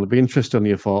interesting, and I'd be interested in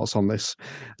your thoughts on this.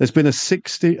 There's been a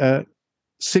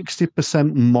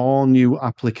 60% more new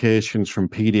applications from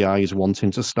PDIs wanting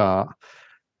to start,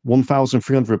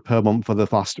 1,300 per month for the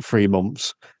last 3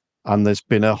 months, and there's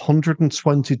been a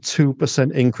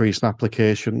 122% increase in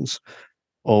applications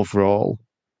overall.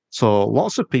 So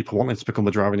lots of people wanting to become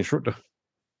a driving instructor.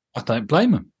 I don't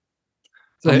blame them.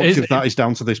 So much of that is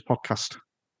down to this podcast.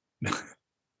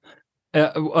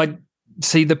 I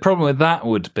see the problem with that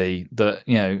would be that,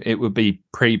 it would be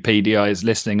pre-PDIs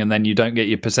listening and then you don't get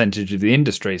your percentage of the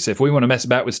industry. So if we want to mess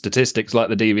about with statistics like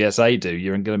the DVSA do,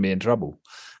 you're going to be in trouble.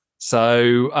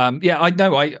 So,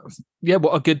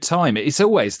 what a good time. It's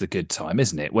always the good time,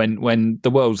 isn't it? When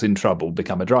the world's in trouble,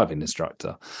 become a driving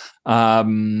instructor.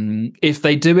 If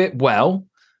they do it well,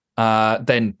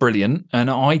 then brilliant. And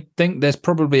I think there's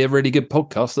probably a really good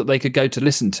podcast that they could go to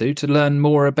listen to learn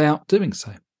more about doing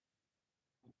so.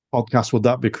 Podcast would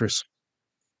that be, Chris?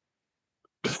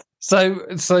 So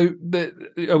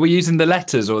are we using the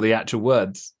letters or the actual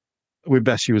words? We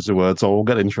best use the words or we'll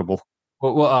get in trouble.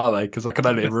 What are they? Because I can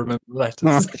only remember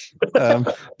letters.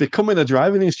 Becoming a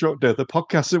driving instructor, the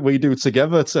podcast that we do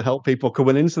together to help people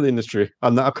coming into the industry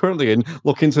and that are currently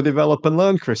looking to develop and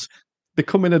learn, Chris.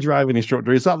 Becoming a driving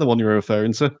instructor, is that the one you're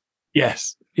referring to?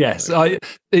 Yes.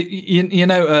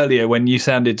 Earlier when you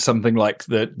sounded something like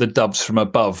the Doves from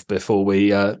Above before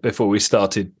we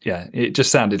started, it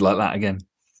just sounded like that again.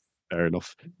 Fair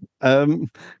enough.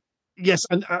 Yes,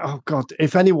 and oh God,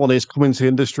 if anyone is coming to the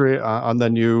industry and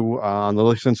then you and they're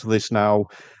listening to this now,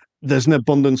 there's an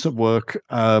abundance of work.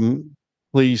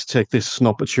 Please take this as an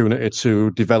opportunity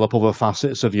to develop other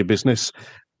facets of your business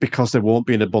because there won't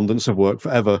be an abundance of work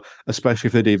forever, especially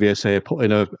if the DVSA put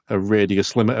in a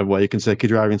radius limiter where you can take your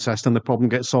driving test and the problem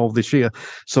gets solved this year.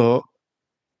 So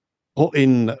put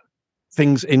in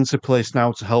things into place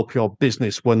now to help your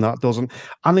business when that doesn't.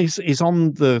 And he's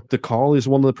on the call. He's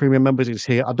one of the premium members. He's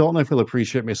here. I don't know if he'll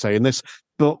appreciate me saying this,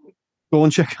 but go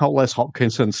and check out Les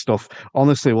Hopkinson's stuff.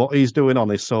 Honestly, what he's doing on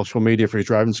his social media for his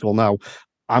driving school now,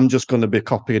 I'm just going to be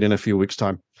copying in a few weeks'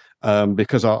 time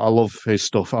because I love his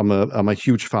stuff. I'm a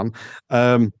huge fan.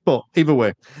 But either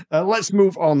way, let's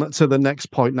move on to the next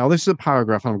point. Now, this is a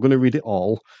paragraph. I'm going to read it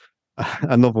all.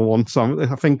 Another one. So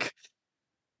I think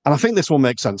this will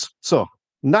make sense. So,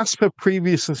 NASPA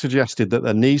previously suggested that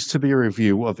there needs to be a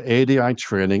review of ADI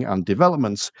training and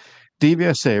development.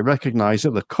 DVSA recognised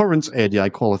that the current ADI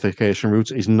qualification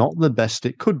route is not the best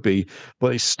it could be,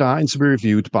 but is starting to be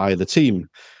reviewed by the team.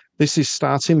 This is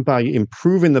starting by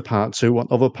improving the Part 2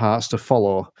 and other parts to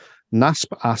follow. NASP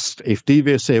asked if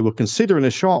DVSA were considering a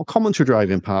short commentary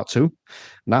drive in Part 2.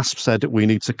 NASP said we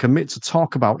need to commit to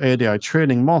talk about ADI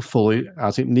training more fully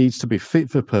as it needs to be fit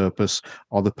for purpose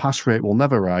or the pass rate will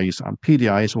never rise and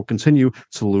PDIs will continue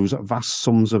to lose vast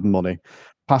sums of money.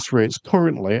 Pass rates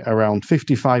currently around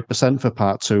 55% for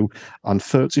Part 2 and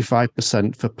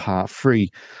 35% for Part 3.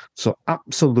 So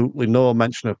absolutely no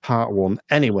mention of Part 1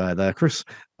 anywhere there, Chris.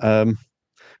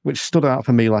 Which stood out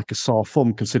for me like a sore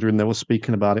thumb, considering they were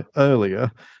speaking about it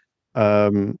earlier.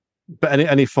 But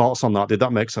any thoughts on that? Did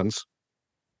that make sense?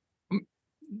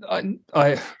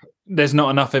 There's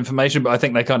not enough information, but I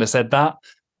think they kind of said that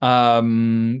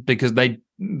because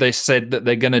they said that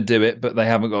they're going to do it, but they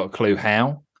haven't got a clue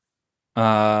how.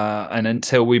 And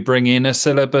until we bring in a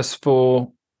syllabus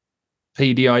for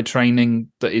PDI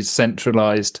training that is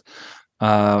centralized,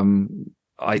 I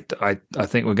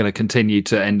think we're going to continue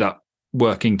to end up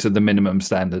working to the minimum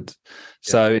standards.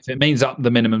 Yeah. So if it means up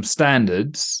the minimum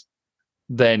standards,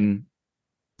 then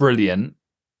brilliant.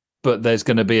 But there's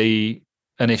going to be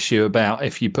an issue about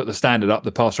if you put the standard up,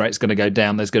 the pass rate's going to go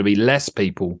down. There's going to be less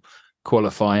people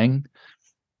qualifying.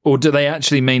 Or do they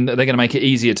actually mean that they're going to make it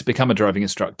easier to become a driving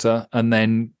instructor and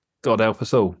then God help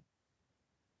us all?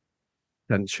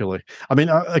 Potentially. I mean,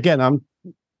 again, I'm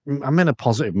in a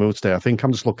positive mood today. I think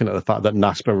I'm just looking at the fact that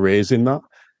NASPA raising that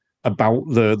about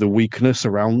the weakness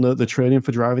around the training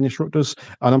for driving instructors.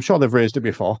 And I'm sure they've raised it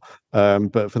before.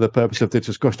 But for the purpose of this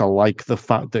discussion, I like the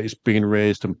fact that it's being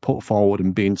raised and put forward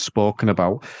and being spoken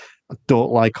about.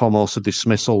 don't like almost a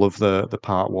dismissal of the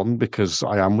part one, because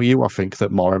I am with you. I think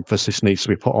that more emphasis needs to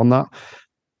be put on that.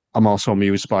 I'm also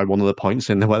amused by one of the points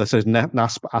in there where it says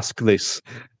NASP ask this,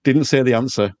 didn't say the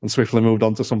answer, and swiftly moved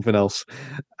on to something else.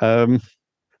 All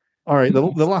right, the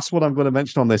last one I'm going to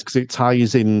mention on this, because it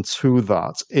ties into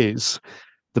that, is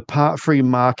the Part 3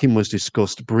 marking was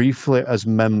discussed briefly as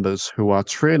members who are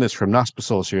trainers from NASP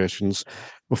associations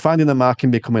were finding the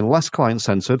marking becoming less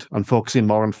client-centered and focusing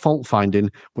more on fault-finding,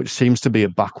 which seems to be a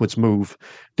backwards move.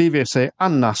 DVSA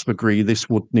and NASP agree this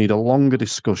would need a longer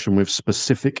discussion with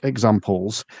specific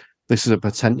examples. This is a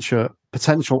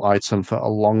potential item for a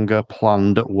longer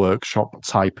planned workshop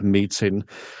type meeting.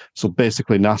 So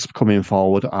basically NASP coming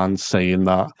forward and saying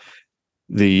that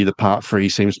the Part 3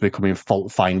 seems to be becoming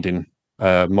fault-finding,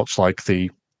 much like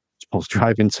the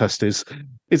driving test is.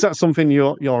 Is that something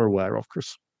you're aware of,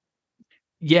 Chris?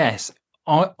 Yes.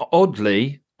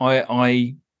 Oddly,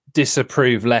 I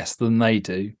disapprove less than they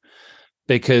do,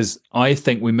 because I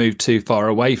think we move too far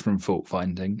away from fault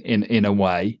finding in a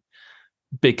way.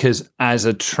 Because as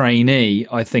a trainee,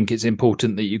 I think it's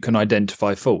important that you can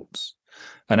identify faults.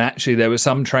 And actually, there were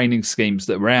some training schemes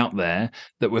that were out there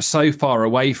that were so far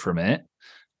away from it,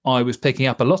 I was picking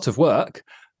up a lot of work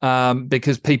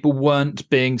because people weren't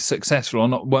being successful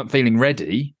or weren't feeling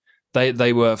ready.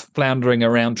 They were floundering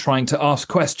around trying to ask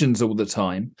questions all the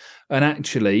time. And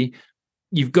actually,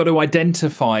 you've got to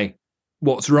identify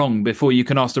what's wrong before you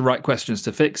can ask the right questions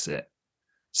to fix it.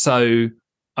 So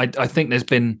I think there's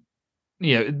been,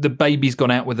 the baby's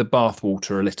gone out with the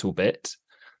bathwater a little bit.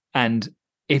 And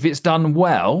if it's done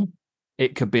well,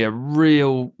 it could be a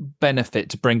real benefit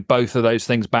to bring both of those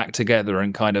things back together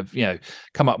and kind of,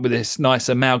 come up with this nice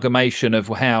amalgamation of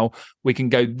how we can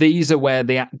go, these are where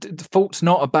the fault's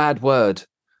not a bad word.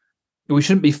 We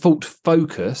shouldn't be fault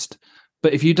focused,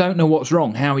 but if you don't know what's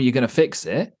wrong, how are you going to fix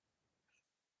it?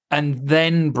 And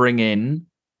then bring in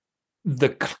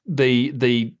the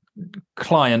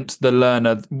client, the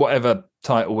learner, whatever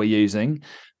title we're using,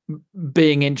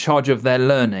 being in charge of their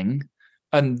learning.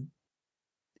 And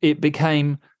it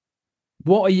became,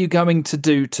 what are you going to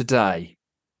do today?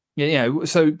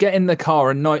 So get in the car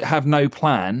and have no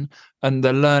plan, and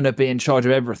the learner be in charge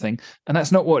of everything. And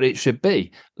that's not what it should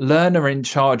be. Learner in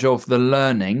charge of the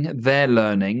learning, their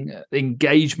learning,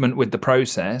 engagement with the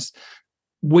process.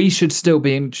 We should still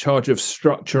be in charge of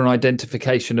structure and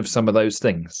identification of some of those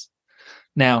things.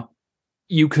 Now,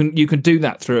 you can do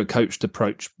that through a coached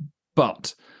approach,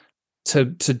 but to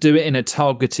do it in a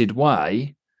targeted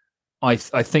way, I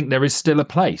think there is still a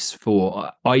place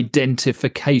for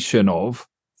identification of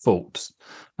faults,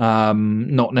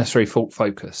 not necessarily fault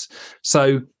focus.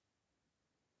 So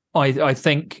I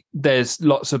think there's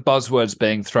lots of buzzwords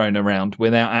being thrown around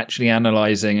without actually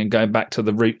analysing and going back to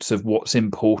the roots of what's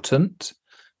important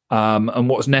and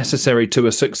what's necessary to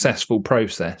a successful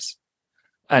process.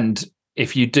 And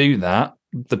if you do that,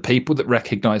 the people that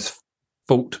recognise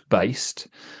fault-based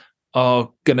are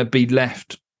going to be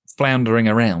left floundering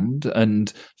around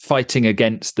and fighting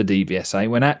against the DVSA,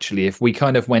 when actually if we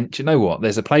kind of went, you know what,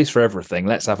 there's a place for everything,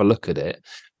 let's have a look at it,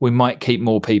 we might keep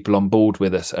more people on board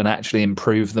with us and actually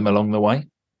improve them along the way.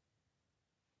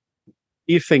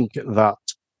 Do you think that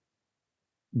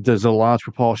there's a large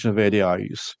proportion of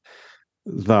ADIs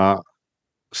that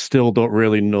still don't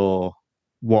really know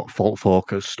what fault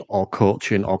focused or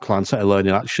coaching or client-centered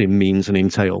learning actually means and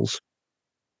entails?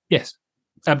 Yes,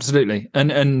 absolutely.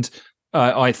 And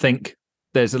I think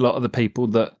there's a lot of the people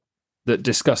that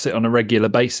discuss it on a regular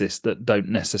basis that don't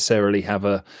necessarily have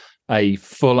a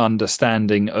full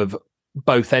understanding of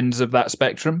both ends of that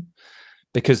spectrum,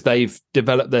 because they've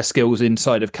developed their skills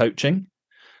inside of coaching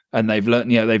and they've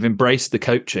learned, they've embraced the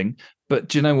coaching. But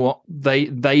do you know what?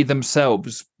 They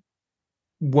themselves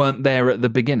weren't there at the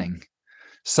beginning.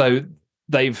 So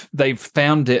they've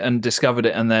found it and discovered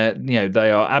it, and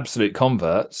they are absolute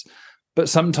converts. But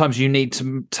sometimes you need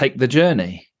to take the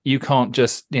journey. You can't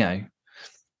just be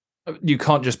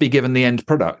given the end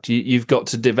product. You've got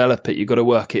to develop it. You've got to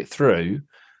work it through.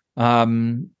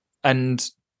 And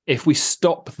if we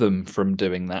stop them from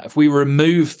doing that, if we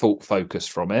remove fault focus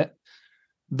from it,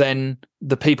 then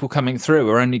the people coming through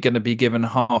are only going to be given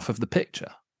half of the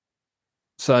picture.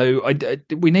 So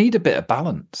we need a bit of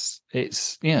balance.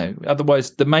 It's,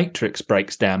 otherwise the matrix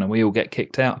breaks down and we all get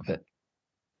kicked out of it.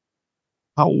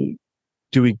 How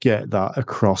do we get that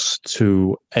across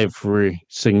to every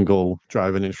single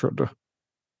driving instructor?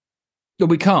 Well,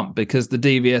 we can't, because the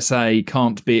DVSA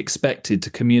can't be expected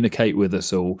to communicate with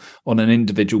us all on an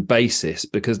individual basis,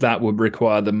 because that would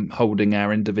require them holding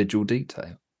our individual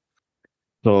detail.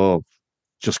 So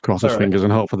just cross his fingers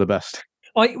and hope for the best.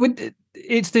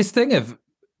 It's this thing of,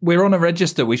 we're on a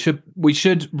register. We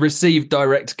should receive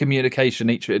direct communication,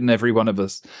 each and every one of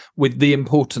us, with the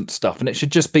important stuff, and it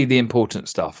should just be the important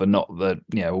stuff and not the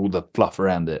all the fluff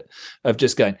around it. Of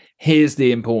just going, here's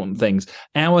the important things.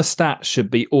 Our stats should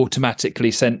be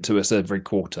automatically sent to us every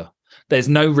quarter. There's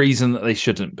no reason that they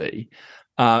shouldn't be,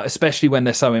 especially when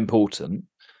they're so important.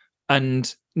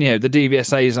 And the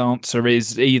DVSA's answer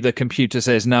is either computer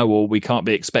says no, or we can't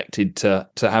be expected to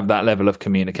have that level of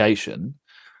communication.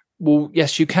 Well,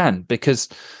 yes, you can, because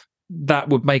that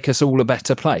would make us all a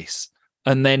better place.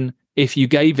 And then if you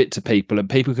gave it to people and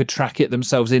people could track it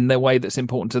themselves in their way that's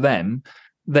important to them,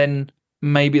 then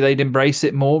maybe they'd embrace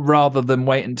it more rather than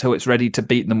wait until it's ready to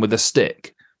beat them with a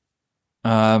stick.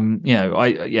 Sorry.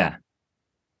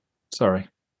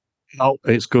 No,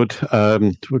 it's good.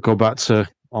 We go back to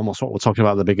almost what we're talking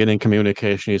about at the beginning.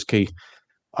 Communication is key.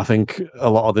 I think a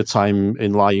lot of the time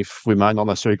in life, we might not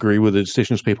necessarily agree with the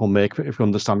decisions people make, but if we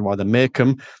understand why they make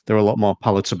them, they're a lot more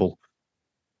palatable.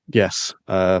 Yes.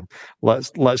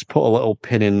 Let's put a little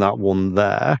pin in that one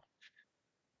there.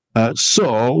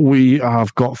 So we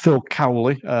have got Phil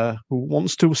Cowley, who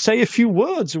wants to say a few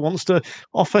words, who wants to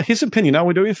offer his opinion. How are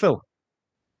we doing, Phil?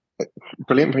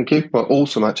 Brilliant, thank you. Well,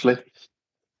 awesome, actually.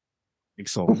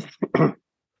 Excellent.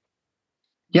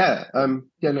 No,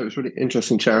 it was really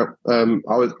interesting chat.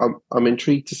 I'm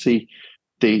intrigued to see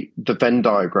the Venn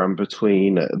diagram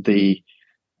between the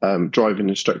driving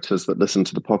instructors that listen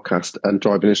to the podcast and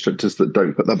driving instructors that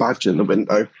don't put their badge in the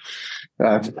window.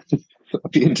 I'd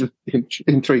be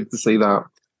intrigued to see that.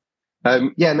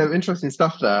 Interesting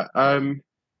stuff there.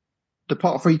 The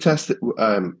Part 3 test,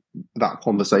 that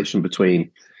conversation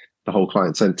between the whole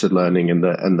client-centered learning and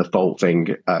the fault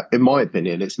thing, in my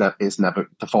opinion, it's never,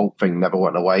 the fault thing never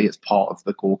went away. It's part of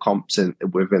the core comps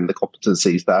within the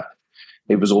competencies there.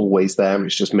 It was always there.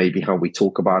 It's just maybe how we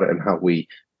talk about it and how we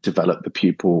develop the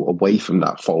pupil away from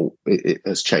that fault. It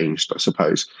has changed, I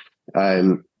suppose.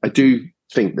 I do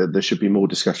think that there should be more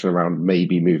discussion around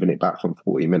maybe moving it back from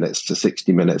 40 minutes to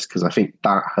 60 minutes, because I think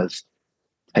that has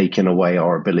taken away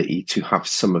our ability to have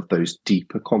some of those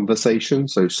deeper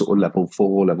conversations, so sort of level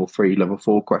 4, level 3, level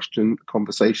 4 question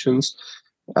conversations.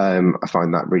 I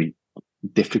find that really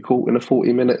difficult in a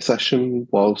 40-minute session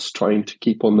whilst trying to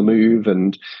keep on the move,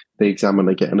 and the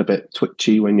examiner getting a bit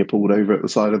twitchy when you're pulled over at the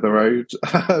side of the road.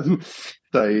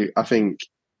 So I think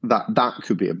that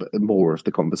could be a bit more of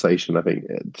the conversation, I think,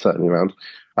 certainly around.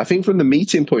 I think from the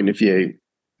meeting point of view,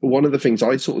 one of the things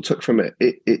I sort of took from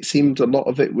it seemed a lot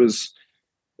of it was,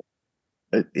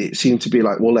 it seemed to be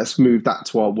like, well, let's move that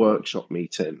to our workshop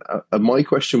meeting. And my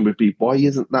question would be, why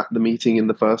isn't that the meeting in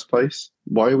the first place?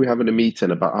 Why are we having a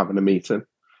meeting about having a meeting?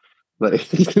 Like,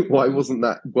 why wasn't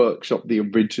that workshop the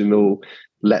original,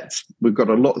 we've got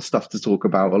a lot of stuff to talk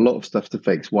about, a lot of stuff to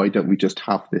fix. Why don't we just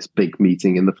have this big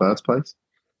meeting in the first place?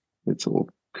 It's all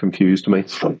confused me,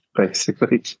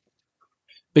 basically.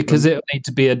 Because it'll need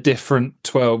to be a different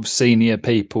 12 senior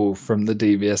people from the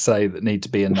DVSA that need to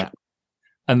be in that.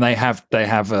 And they have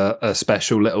a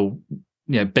special little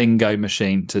bingo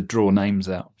machine to draw names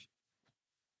out.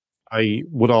 I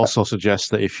would also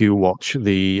suggest that if you watch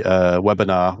the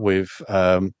webinar with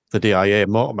the DIA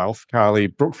Motormouth, Carly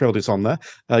Brookfield is on there.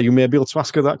 You may be able to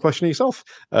ask her that question yourself,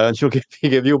 and she'll give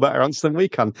you a better answer than we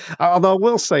can. Although I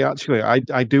will say, actually,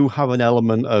 I do have an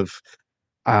element of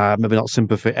maybe not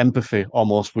sympathy, empathy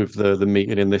almost with the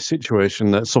meeting in this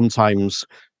situation, that sometimes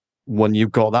when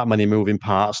you've got that many moving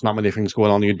parts and that many things going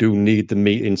on, you do need the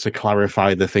meeting to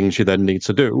clarify the things you then need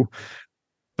to do.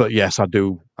 But yes, I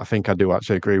think I do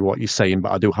actually agree with what you're saying,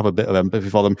 but I do have a bit of empathy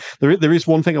for them. There is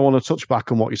one thing I want to touch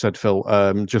back on what you said, Phil,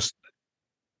 just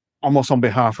almost on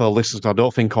behalf of the listeners. I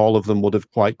don't think all of them would have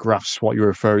quite grasped what you're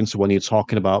referring to when you're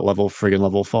talking about level 3 and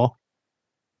level 4.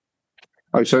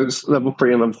 Oh, so it's level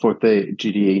 3 and level 4, the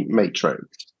GDE matrix.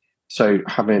 So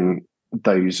having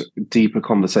those deeper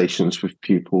conversations with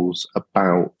pupils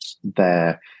about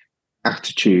their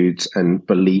attitudes and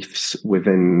beliefs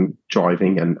within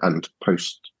driving and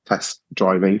post-test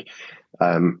driving.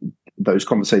 Those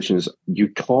conversations you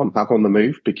can't have on the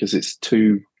move because it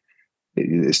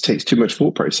takes too much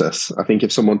thought process. I think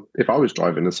if I was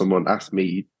driving and someone asked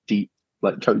me deep,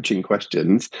 like, coaching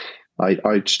questions,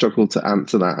 I'd struggle to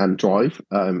answer that and drive.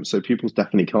 So pupils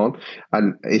definitely can't.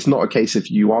 And it's not a case of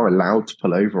you are allowed to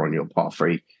pull over on your Part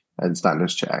 3 and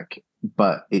standards check,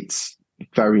 but it's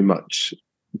very much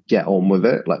get on with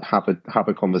it. Like, have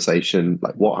a conversation.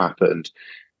 Like, what happened?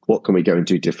 What can we go and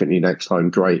do differently next time?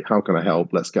 Great. How can I help?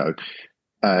 Let's go.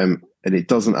 And it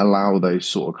doesn't allow those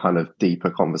sort of kind of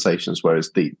deeper conversations, whereas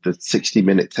the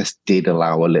 60-minute test did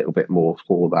allow a little bit more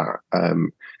for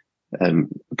that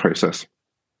process.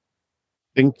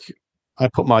 I think I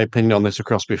put my opinion on this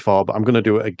across before, but I'm going to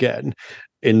do it again.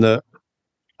 In that,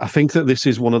 I think that this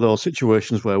is one of those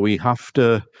situations where we have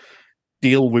to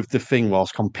deal with the thing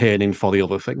whilst campaigning for the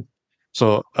other thing.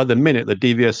 So at the minute, the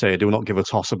DVSA do not give a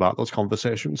toss about those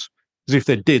conversations. Because if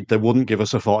they did, they wouldn't give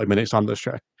us a 40-minute standards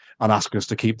check and ask us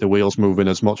to keep the wheels moving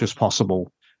as much as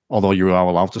possible, although you are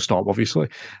allowed to stop, obviously.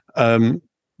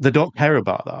 They don't care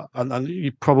about that. And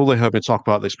you probably heard me talk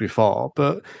about this before,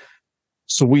 but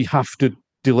so we have to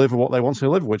deliver what they want to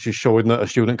deliver, which is showing that a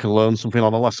student can learn something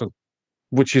on a lesson,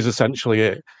 which is essentially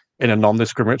it in a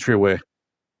non-discriminatory way.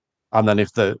 And then if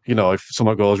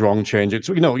something goes wrong, change it.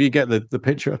 So, you get the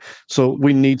picture. So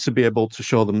we need to be able to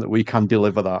show them that we can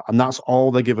deliver that. And that's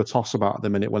all they give a toss about at the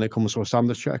minute when it comes to a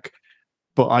standards check.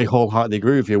 But I wholeheartedly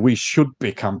agree with you. We should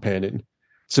be campaigning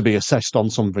to be assessed on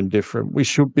something different. We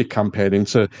should be campaigning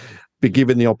to be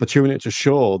given the opportunity to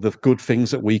show the good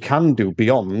things that we can do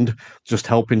beyond just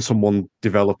helping someone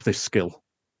develop this skill.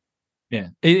 Yeah,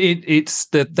 it's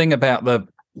the thing about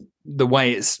the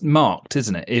way it's marked,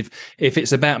 isn't it? If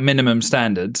it's about minimum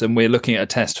standards and we're looking at a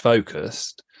test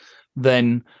focused,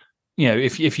 then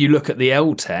if you look at the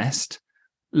L test,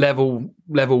 level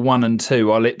 1 and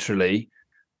 2 are literally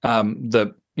how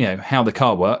the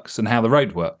car works and how the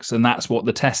road works, and that's what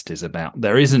the test is about.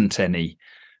 There isn't any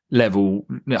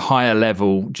higher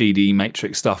level GDE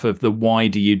matrix stuff of the why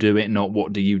do you do it, not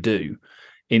what do you do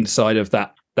inside of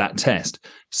that test.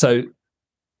 So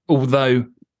although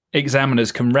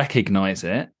examiners can recognize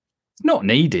it, it's not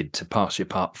needed to pass your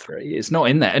part 3. It's not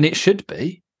in there, and it should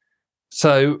be.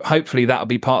 So hopefully that'll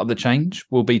be part of the change,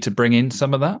 will be to bring in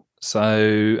some of that.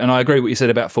 So, and I agree what you said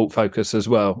about fault focus as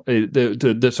well.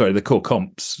 The core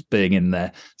comps being in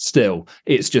there still.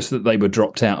 It's just that they were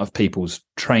dropped out of people's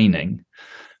training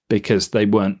because they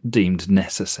weren't deemed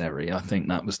necessary. I think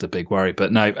that was the big worry.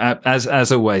 But no,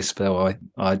 as always, Phil,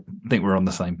 I think we're on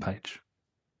the same page.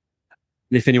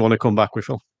 Anything you want to come back with,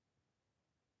 Phil?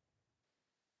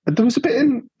 There was a bit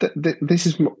in this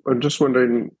is. I'm just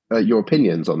wondering your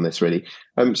opinions on this, really.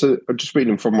 So I'm just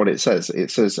reading from what it says.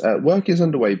 It says work is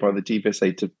underway by the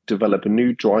DVSA to develop a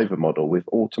new driver model with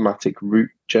automatic route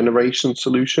generation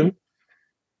solution,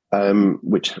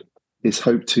 which is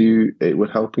hoped it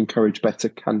would help encourage better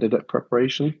candidate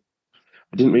preparation.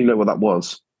 I didn't really know what that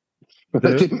was. I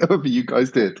didn't know if you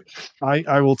guys did.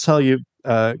 I will tell you,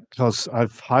 because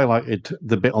I've highlighted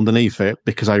the bit underneath it,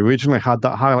 because I originally had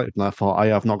that highlighted and I thought I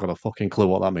have not got a fucking clue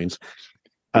what that means.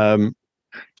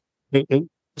 It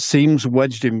seems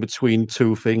wedged in between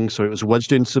two things. So it was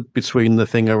wedged into between the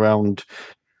thing around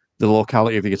the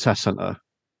locality of your test centre.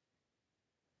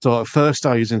 So at first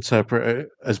I was interpret it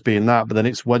as being that, but then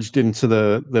it's wedged into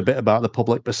the bit about the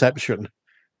public perception,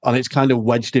 and it's kind of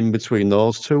wedged in between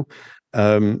those two.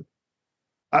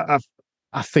 I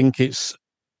think it's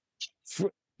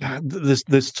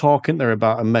there's talk in there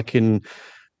about making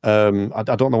I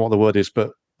don't know what the word is,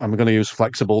 but I'm going to use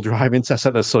flexible driving test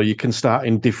centers so you can start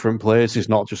in different places,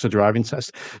 not just a driving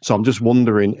test. So I'm just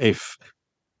wondering if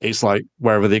it's like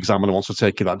wherever the examiner wants to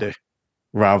take you that day,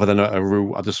 rather than a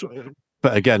route.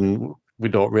 But again, we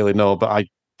don't really know. But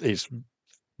it's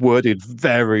worded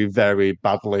very, very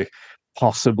badly,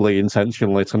 possibly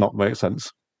intentionally to not make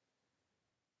sense.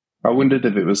 I wondered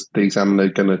if it was the examiner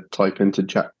going to type into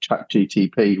chat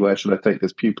GTP, where should I take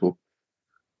this pupil?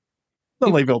 They'll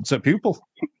leave it up to pupil.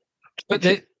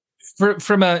 But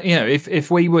from a, if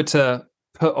we were to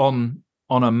put on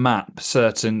a map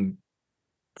certain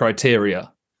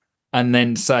criteria and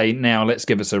then say, now let's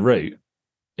give us a route,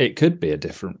 it could be a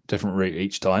different route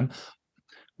each time.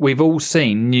 We've all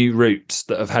seen new routes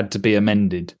that have had to be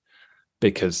amended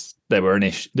because there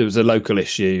was a local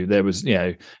issue. There was,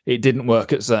 it didn't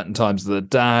work at certain times of the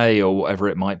day or whatever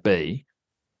it might be.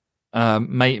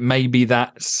 Maybe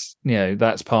that's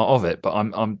part of it, but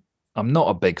I'm not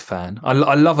a big fan. I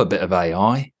love a bit of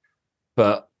AI,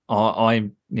 but I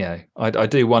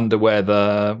do wonder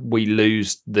whether we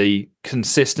lose the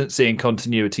consistency and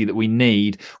continuity that we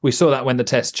need. We saw that when the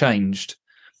test changed.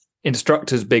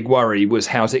 Instructors' big worry was,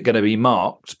 how's it going to be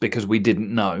marked, because we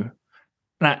didn't know.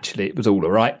 And actually, it was all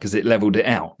right because it leveled it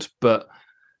out. But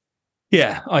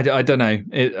yeah, I don't know.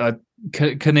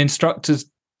 Can instructors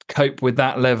cope with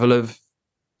that level of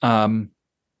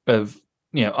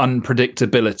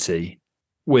unpredictability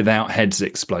without heads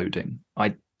exploding?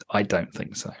 I don't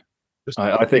think so.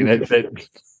 I think that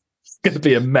it's going to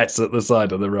be a mess at the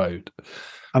side of the road.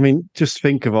 I mean, just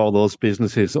think of all those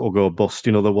businesses that will go bust,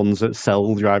 the ones that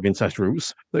sell driving test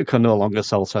routes that can no longer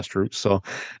sell test routes. So,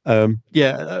 I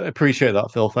appreciate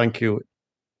that, Phil. Thank you.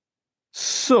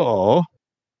 So,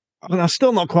 I'm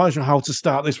still not quite sure how to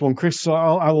start this one, Chris, so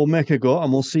I will make a go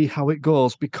and we'll see how it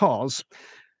goes, because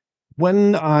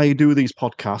when I do these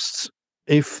podcasts,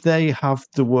 if they have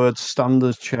the word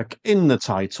standards check in the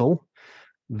title,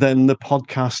 then the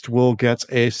podcast will get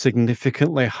a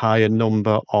significantly higher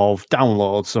number of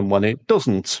downloads than when it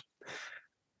doesn't.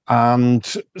 And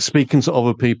speaking to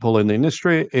other people in the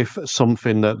industry, if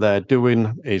something that they're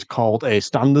doing is called a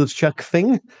standards check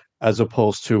thing, as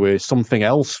opposed to a something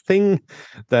else thing,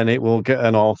 then it will get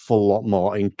an awful lot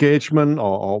more engagement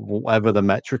or whatever the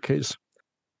metric is.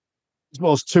 I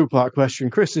suppose two-part question,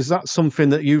 Chris, is that something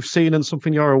that you've seen and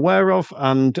something you're aware of?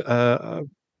 And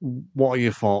what are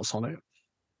your thoughts on it?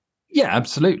 Yeah,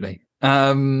 absolutely.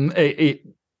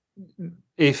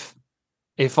 If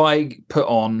I put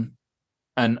on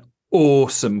an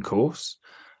awesome course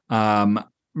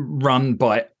run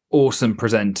by awesome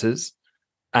presenters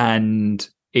and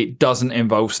it doesn't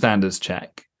involve standards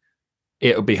check,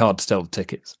 it'll be hard to sell the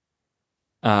tickets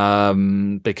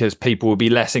because people will be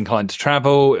less inclined to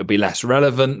travel. It'll be less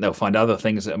relevant. They'll find other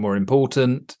things that are more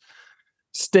important.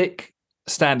 Stick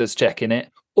standards check in it,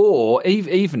 or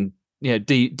even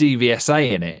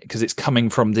DVSA in it, because it's coming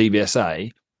from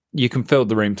DVSA. You can fill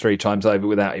the room 3 times over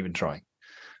without even trying.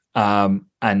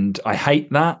 And I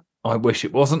hate that. I wish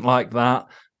it wasn't like that.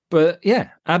 But yeah,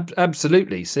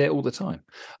 absolutely. See it all the time.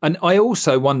 And I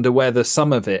also wonder whether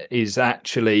some of it is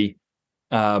actually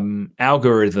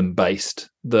algorithm based,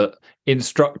 that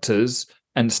instructors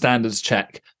and standards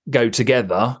check go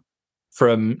together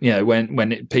from,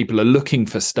 when people are looking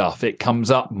for stuff, it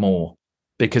comes up more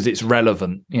because it's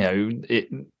relevant.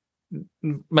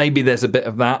 Maybe there's a bit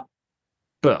of that.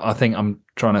 But I think I'm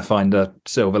trying to find a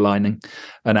silver lining.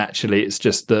 And actually, it's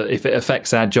just that if it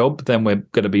affects our job, then we're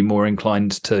going to be more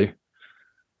inclined to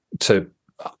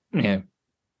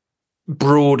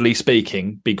broadly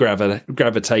speaking, be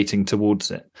gravitating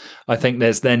towards it. I think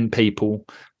there's then people,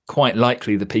 quite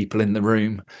likely the people in the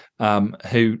room,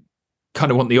 who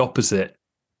kind of want the opposite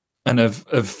and have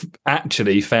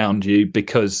actually found you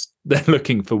because they're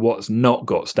looking for what's not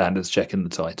got standards check in the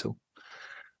title.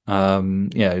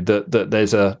 That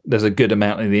there's a good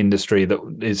amount in the industry that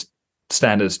is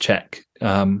standards check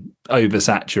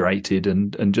oversaturated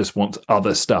and just wants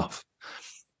other stuff.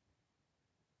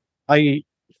 I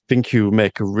think you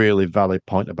make a really valid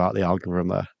point about the algorithm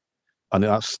there, and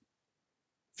I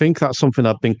think that's something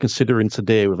I've been considering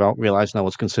today without realizing I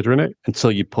was considering it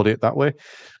until you put it that way.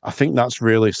 I think that's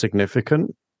really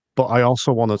significant. But I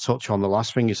also want to touch on the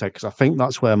last thing you said, because I think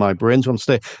that's where my brain's going to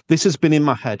stay. This has been in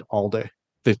my head all day.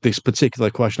 This particular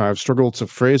question, I've struggled to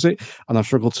phrase it and I've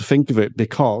struggled to think of it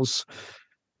because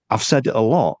I've said it a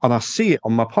lot and I see it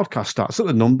on my podcast stats that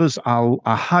the numbers are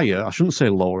higher. I shouldn't say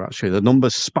lower, actually. The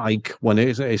numbers spike when it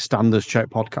is a standards check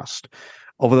podcast.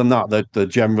 Other than that, they're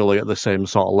generally at the same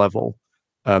sort of level.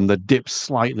 They dip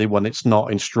slightly when it's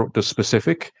not instructor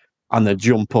specific and they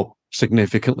jump up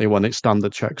significantly when it's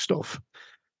standard check stuff.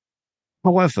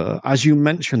 However, as you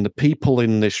mentioned, the people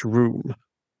in this room,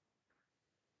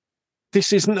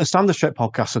 this isn't a standards check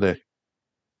podcast today.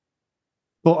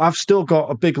 But I've still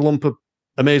got a big lump of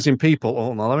amazing people.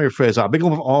 Oh, no, let me rephrase that. A big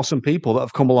lump of awesome people that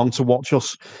have come along to watch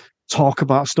us talk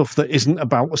about stuff that isn't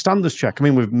about a standards check. I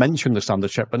mean, we've mentioned the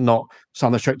standards check, but not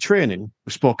standards check training.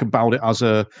 We spoke about it as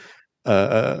a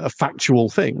factual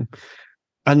thing.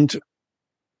 And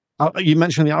you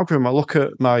mentioned the algorithm. I look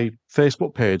at my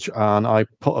Facebook page and I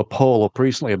put a poll up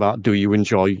recently about, do you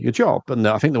enjoy your job? And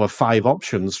I think there were 5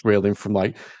 options ranging from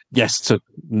like yes to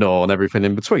no and everything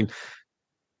in between.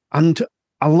 And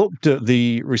I looked at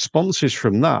the responses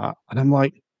from that and I'm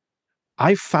like,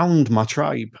 I found my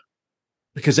tribe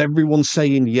because everyone's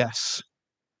saying yes.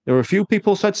 There were a few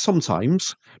people said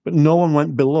sometimes, but no one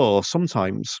went below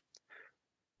sometimes.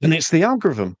 And it's the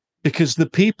algorithm. Because the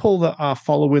people that are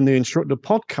following the Instructor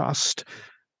podcast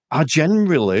are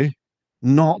generally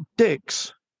not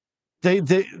dicks. They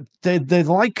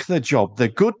like their job. They're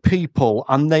good people,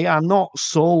 and they are not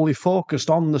solely focused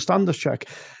on the standards check.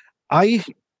 I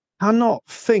cannot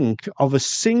think of a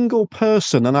single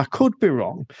person, and I could be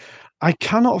wrong. I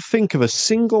cannot think of a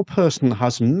single person that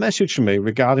has messaged me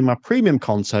regarding my premium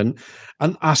content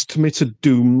and asked me to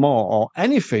do more or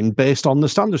anything based on the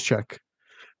standards check.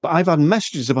 But I've had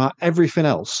messages about everything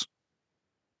else.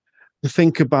 To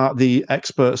think about the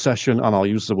expert session, and I'll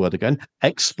use the word again,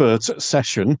 expert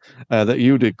session that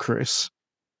you did, Chris.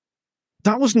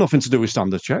 That was nothing to do with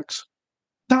standard checks.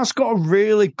 That's got a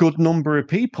really good number of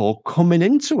people coming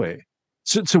into it.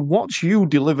 To watch you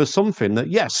deliver something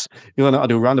that, yes, you learn how to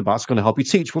do roundabouts, going to help you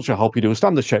teach, which will help you do a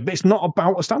standards check, but it's not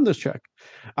about a standards check.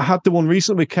 I had the one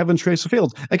recently with Kevin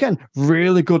Tracer-Field. Again,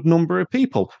 really good number of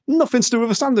people. Nothing to do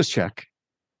with a standards check.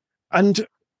 And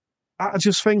I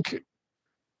just think,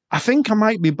 I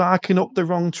might be barking up the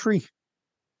wrong tree.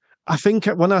 I think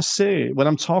when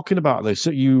I'm talking about this,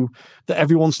 that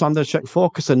everyone's standards check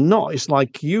focused and not, it's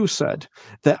like you said,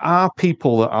 there are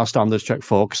people that are standards check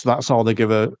focused. That's all they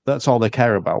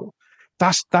care about.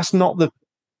 That's not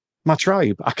my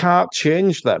tribe. I can't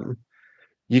change them.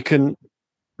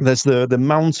 There's the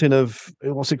mountain of,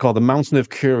 what's it called? The mountain of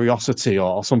curiosity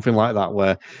or something like that,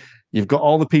 where you've got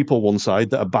all the people one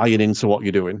side that are buying into what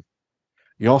you're doing.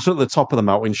 You're also at the top of the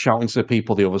mountain shouting to the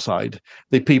people the other side.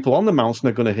 The people on the mountain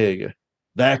are going to hear you.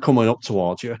 They're coming up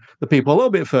towards you. The people a little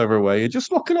bit further away, you're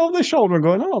just looking over their shoulder and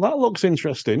going, oh, that looks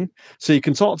interesting. So you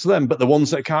can talk to them. But the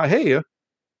ones that can't hear you,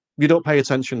 you don't pay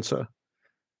attention to.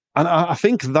 And I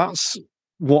think that's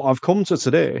what I've come to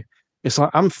today. It's like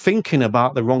I'm thinking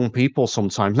about the wrong people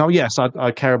sometimes. Now, yes,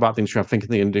 I care about the industry. I'm thinking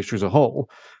the industry as a whole.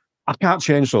 I can't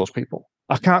change those people.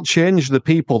 I can't change the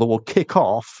people that will kick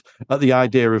off at the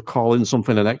idea of calling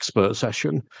something an expert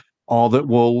session, or that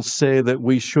will say that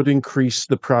we should increase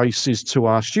the prices to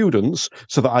our students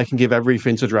so that I can give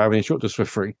everything to driving instructors for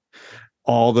free,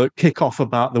 or that kick off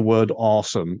about the word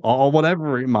awesome, or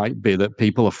whatever it might be that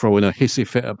people are throwing a hissy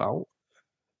fit about.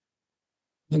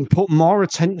 And put more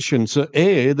attention to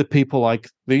the people like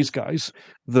these guys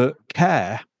that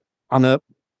care and are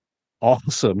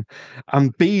awesome,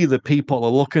 and B, the people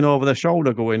are looking over their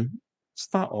shoulder going, what's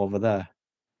that over there?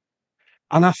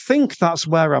 And I think that's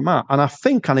where I'm at. And I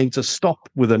think I need to stop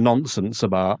with the nonsense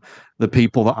about the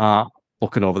people that are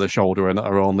looking over their shoulder and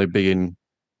are only being,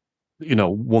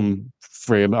 one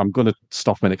frame. I'm going to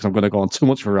stop a minute because I'm going to go on too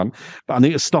much of a rant. But I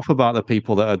need to stop about the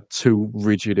people that are too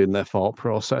rigid in their thought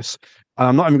process. And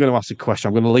I'm not even going to ask a question.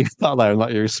 I'm going to leave that there and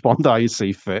let you respond how you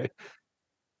see fit.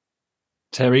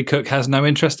 Terry Cook has no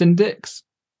interest in dicks.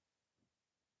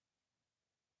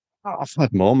 I've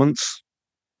had moments.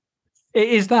 It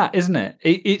is that, isn't it?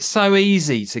 It's so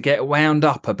easy to get wound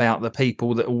up about the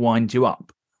people that will wind you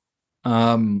up.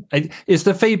 It's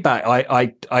the feedback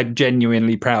I'm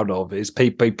genuinely proud of. Is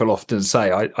people often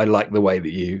say, I like the way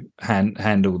that you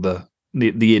handle the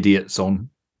idiots on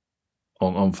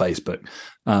Facebook.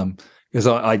 Because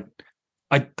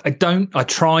I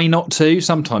try not to.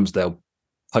 Sometimes they'll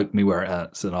poke me where it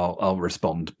hurts and I'll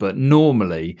respond. But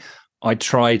normally I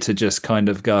try to just kind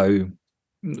of go,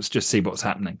 let's just see what's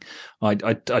happening. I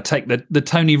take the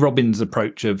Tony Robbins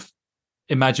approach of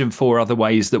imagine 4 other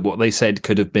ways that what they said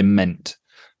could have been meant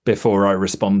before I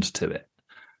respond to it.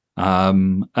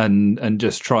 And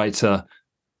just try to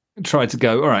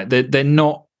go, all right, they're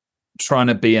not trying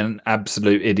to be an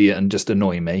absolute idiot and just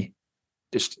annoy me.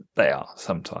 Just they are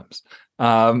sometimes.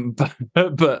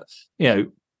 But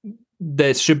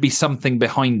there should be something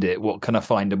behind it. What can I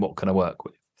find and what can I work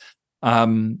with?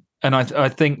 And I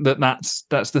think that's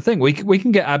the thing. We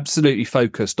can get absolutely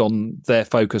focused on their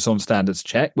focus on standards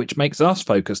check, which makes us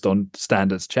focused on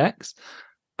standards checks,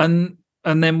 and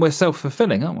then we're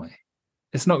self-fulfilling, aren't we?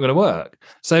 It's not going to work.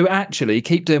 So actually,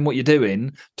 keep doing what you're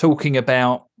doing, talking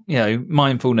about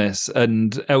mindfulness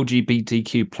and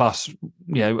LGBTQ plus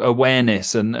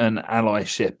awareness and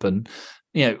allyship and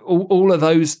all of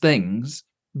those things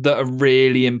that are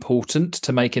really important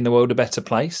to making the world a better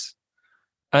place.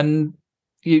 And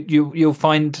you'll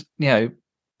find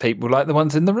people like the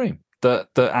ones in the room that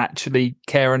actually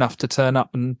care enough to turn up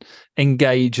and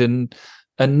engage and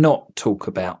not talk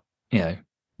about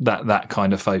that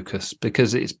kind of focus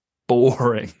because it's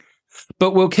boring.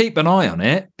 But we'll keep an eye on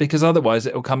it because otherwise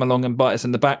it'll come along and bite us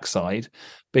in the backside,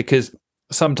 because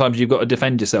sometimes you've got to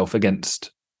defend yourself against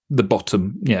the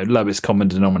bottom, lowest common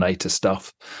denominator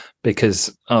stuff,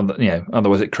 because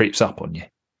otherwise it creeps up on you.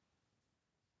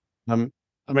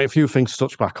 A few things to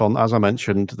touch back on. As I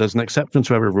mentioned, there's an exception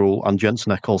to every rule, and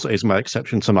Jensen Eccles is my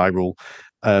exception to my rule.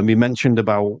 You mentioned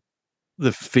about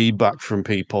the feedback from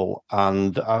people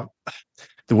and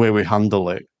the way we handle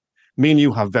it. Me and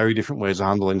you have very different ways of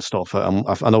handling stuff.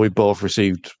 I know we both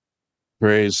received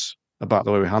praise about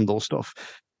the way we handle stuff.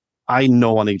 I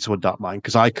know I need to adapt mine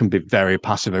because I can be very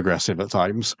passive aggressive at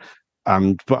times.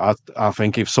 But I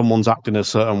think if someone's acting a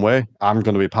certain way, I'm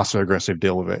going to be passive aggressive,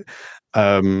 deal with it.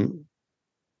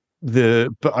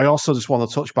 But I also just want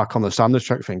to touch back on the standards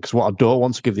check thing, because what I don't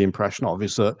want to give the impression of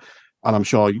is that, and I'm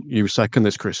sure you second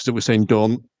this, Chris, is that we're saying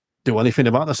don't do anything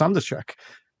about the standards check.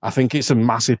 I think it's a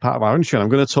massive part of our industry. And I'm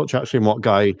going to touch actually on what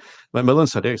Guy McMillan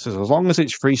said. He says, as long as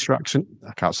it's free extraction,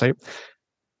 I can't say it.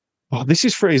 Oh, this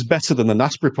is phrase better than the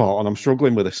NASP report, and I'm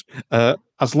struggling with this.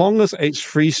 As long as it's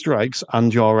 3 strikes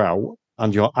and you're out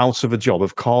of a job,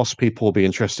 of course people will be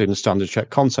interested in standard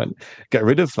check content. Get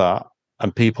rid of that,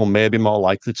 and people may be more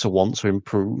likely to want to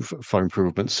improve for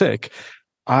improvement's sake.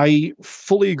 I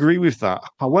fully agree with that.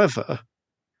 However,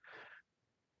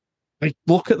 I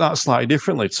look at that slightly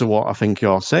differently to what I think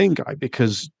you're saying, Guy,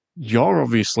 because you're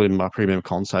obviously in my premium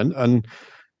content, and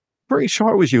pretty sure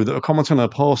it was you that were commenting on a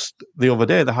post the other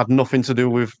day that had nothing to do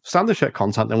with standard check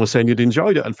content and was saying you'd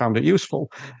enjoyed it and found it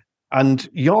useful. And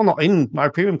you're not in my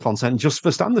premium content just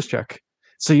for standards check.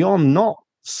 So you're not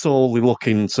solely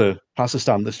looking to pass a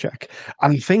standards check.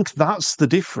 And I think that's the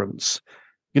difference.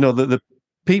 The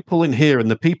people in here and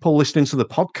the people listening to the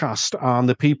podcast and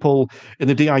the people in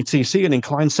the DITC and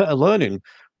Inclined Setter Learning,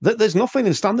 there's nothing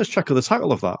in standards check of the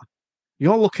title of that.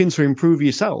 You're looking to improve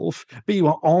yourself, but you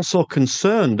are also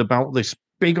concerned about this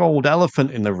big old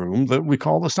elephant in the room that we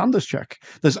call the standards check.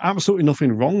 There's absolutely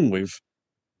nothing wrong with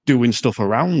doing stuff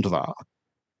around that.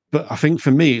 But I think for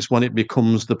me, it's when it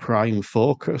becomes the prime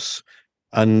focus.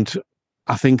 And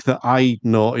I think that I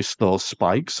noticed those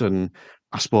spikes, and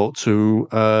I spoke to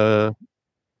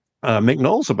Mick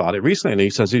Knowles about it recently, and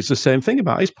he says it's the same thing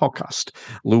about his podcast.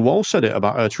 Lou Wall said it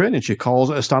about her training. She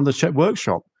calls it a standards check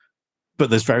workshop, but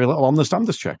there's very little on the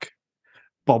standards check.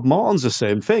 Bob Morton's the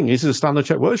same thing. He's a standard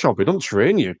check workshop. He doesn't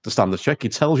train you the standards check. He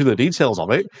tells you the details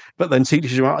of it, but then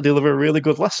teaches you how to deliver a really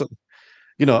good lesson.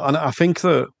 And I think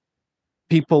that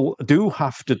people do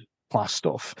have to class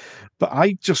stuff, but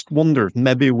I just wonder if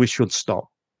maybe we should stop.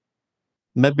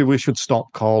 Maybe we should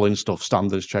stop calling stuff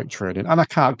standards check training. And I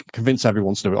can't convince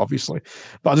everyone to do it, obviously,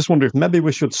 but I just wonder if maybe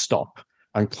we should stop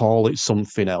and call it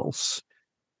something else.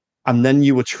 And then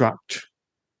you attract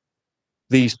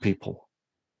these people.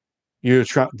 You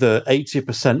attract the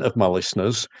 80% of my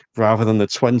listeners rather than the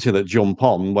 20 that jump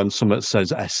on when someone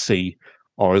says SC,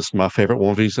 or as my favourite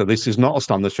one of these, this is not a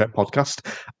standards check podcast.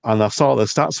 And I saw the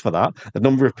stats for that. The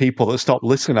number of people that stopped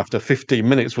listening after 15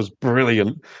 minutes was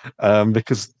brilliant,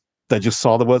 because they just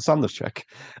saw the word standards check.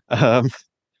 But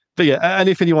yeah,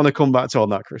 anything you want to come back to on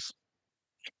that, Chris?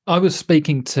 I was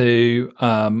speaking to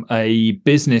a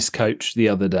business coach the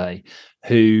other day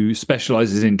who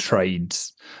specializes in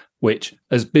trades, which,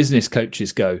 as business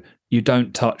coaches go, you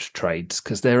don't touch trades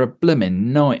because they're a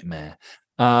blooming nightmare,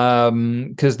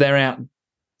 because they're out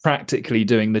practically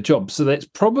doing the job. So that's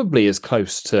probably as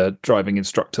close to driving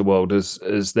instructor world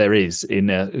as there is in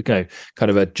a kind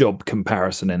of a job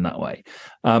comparison in that way.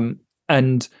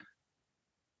 And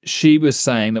she was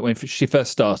saying that when she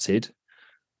first started,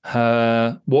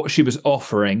 what she was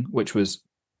offering, which was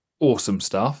awesome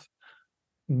stuff,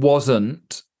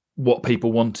 wasn't what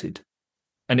people wanted.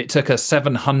 And it took her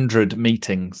 700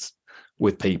 meetings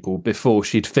with people before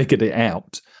she'd figured it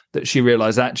out, that she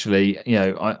realized, actually,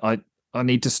 I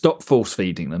need to stop force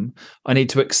feeding them. I need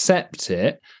to accept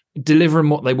it, deliver them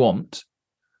what they want,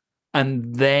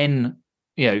 and then,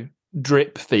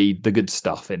 drip feed the good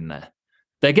stuff in there.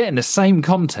 They're getting the same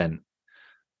content,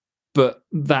 but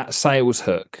that sales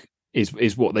hook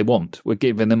is what they want. We're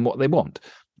giving them what they want.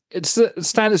 It's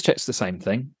standards check's the same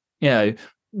thing.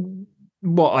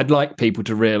 What I'd like people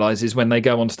to realize is when they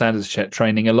go on standards check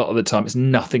training, a lot of the time it's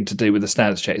nothing to do with the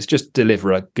standards check. It's just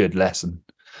deliver a good lesson.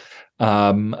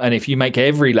 And if you make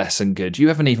every lesson good, you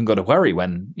haven't even got to worry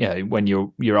when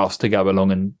you're asked to go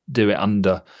along and do it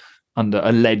under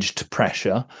alleged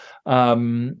pressure.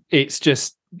 It's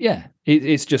just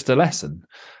a lesson.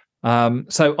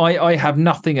 So I have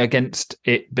nothing against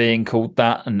it being called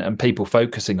that and people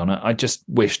focusing on it. I just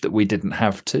wish that we didn't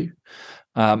have to.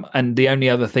 And the only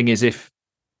other thing is, if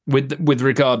with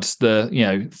regards to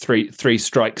the three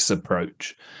strikes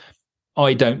approach,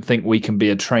 I don't think we can be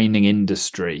a training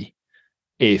industry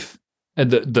if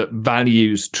that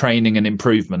values training and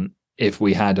improvement if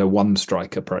we had a one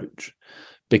strike approach,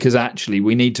 because actually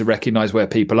we need to recognize where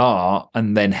people are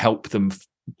and then help them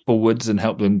forwards and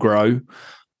help them grow.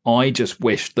 I just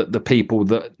wish that the people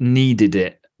that needed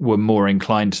it were more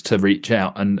inclined to reach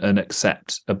out and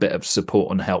accept a bit of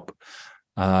support and help,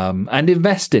 and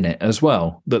invest in it as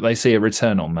well, that they see a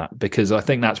return on that, because I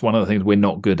think that's one of the things we're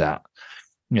not good at.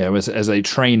 As a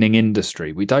training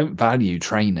industry, we don't value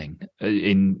training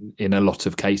in a lot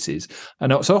of cases,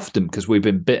 and it's often because we've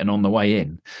been bitten on the way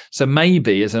in. So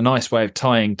maybe as a nice way of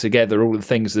tying together all the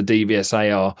things the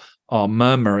DVSA are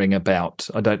murmuring about,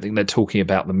 I don't think they're talking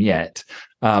about them yet,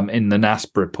 in the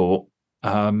NASP report,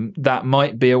 that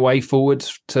might be a way forward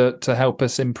to help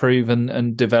us improve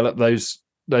and develop those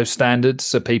standards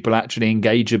so people actually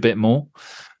engage a bit more.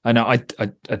 I know I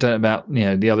don't know about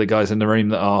the other guys in the room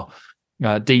that are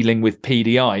dealing with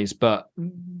PDIs, but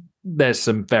there's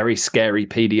some very scary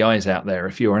PDIs out there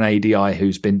if you're an ADI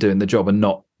who's been doing the job and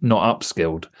not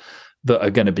upskilled, that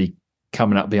are going to be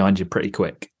coming up behind you pretty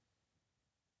quick.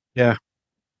 Yeah,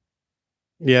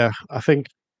 I think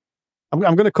I'm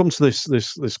going to come to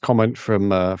this comment from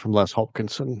Les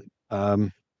Hopkinson.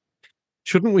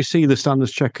 Shouldn't we see the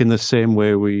standards check in the same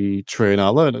way we train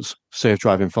our learners? Safe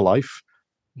driving for life.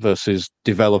 versus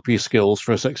develop your skills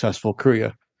for a successful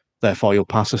career. Therefore, you'll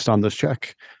pass a standards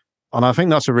check. And I think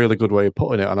that's a really good way of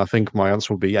putting it. And I think my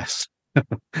answer would be yes.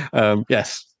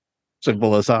 Yes.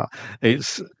 Simple as that. I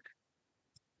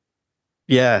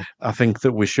think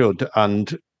that we should.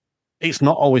 And it's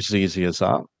not always as easy as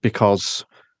that because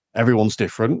everyone's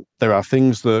different. There are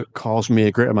things that cause me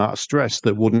a great amount of stress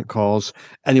that wouldn't cause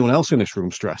anyone else in this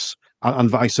room stress, and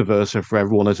vice versa for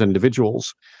everyone as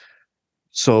individuals.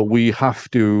 So we have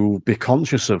to be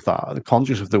conscious of that,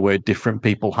 conscious of the way different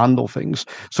people handle things.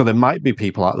 So there might be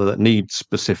people out there that need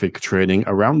specific training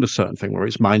around a certain thing, where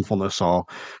it's mindfulness or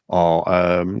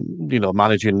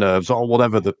managing nerves or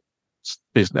whatever the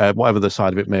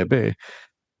side of it may be.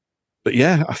 But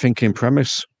yeah, I think in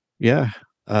premise, yeah.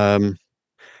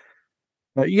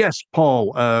 Yes,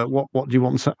 Paul, what do you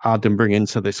want to add and bring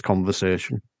into this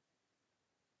conversation?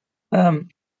 To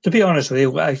be honest with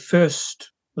you, I first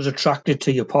was attracted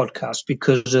to your podcast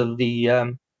because of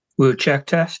the word check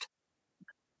test.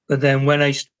 But then when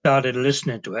I started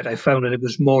listening to it, I found that it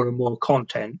was more and more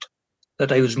content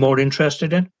that I was more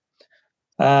interested in.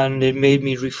 And it made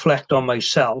me reflect on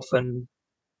myself and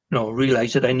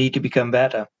realize that I need to become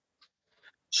better.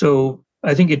 So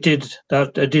I think it did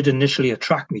initially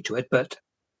attract me to it, but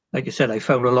like I said, I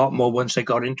found a lot more once I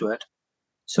got into it.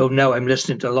 So now I'm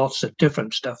listening to lots of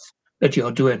different stuff that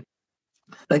you're doing,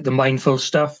 like the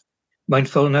mindfulness,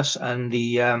 and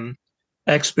the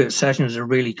expert sessions are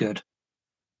really good.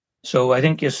 So I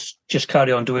think just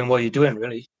carry on doing what you're doing,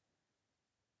 really.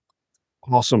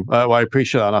 Awesome. Well, I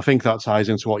appreciate that. And I think that ties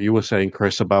into what you were saying,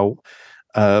 Chris, about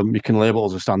you can label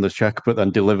as a standards check, but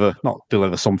then not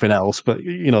deliver something else, but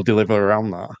deliver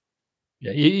around that.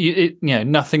 Yeah,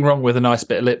 nothing wrong with a nice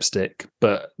bit of lipstick,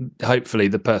 but hopefully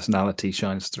the personality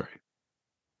shines through.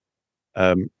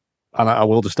 And I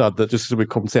will just add that just as we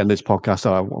come to the end of this podcast,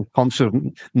 I'm conscious of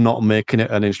not making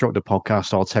it an instructor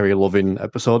podcast or Terry loving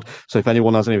episode. So if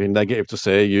anyone has anything negative to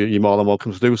say, you're more than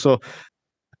welcome to do so.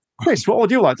 Chris, what would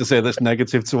you like to say that's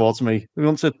negative towards me? We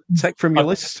want to take from your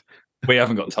list? We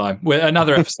haven't got time. We're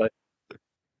another episode.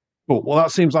 Cool. Well,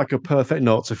 that seems like a perfect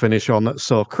note to finish on.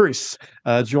 So, Chris,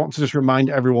 do you want to just remind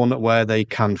everyone where they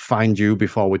can find you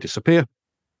before we disappear?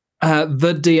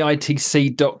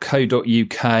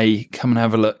 theditc.co.uk. Come and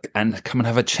have a look and come and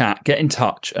have a chat. Get in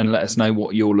touch and let us know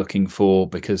what you're looking for,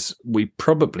 because we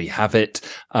probably have it.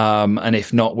 And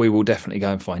if not, we will definitely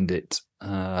go and find it.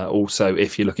 Also,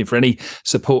 if you're looking for any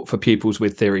support for pupils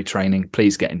with theory training,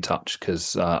 please get in touch,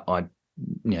 because I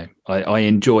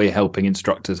enjoy helping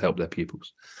instructors help their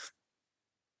pupils.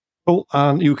 Cool.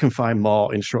 And you can find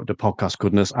more Instructor Podcast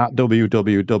goodness at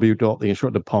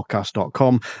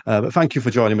www.theinstructorpodcast.com. But thank you for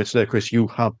joining me today, Chris. You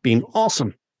have been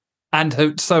awesome.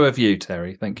 And so have you,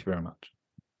 Terry. Thank you very much.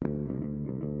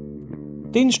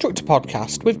 The Instructor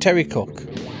Podcast with Terry Cook,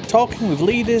 talking with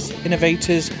leaders,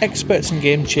 innovators, experts and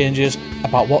game changers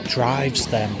about what drives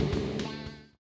them.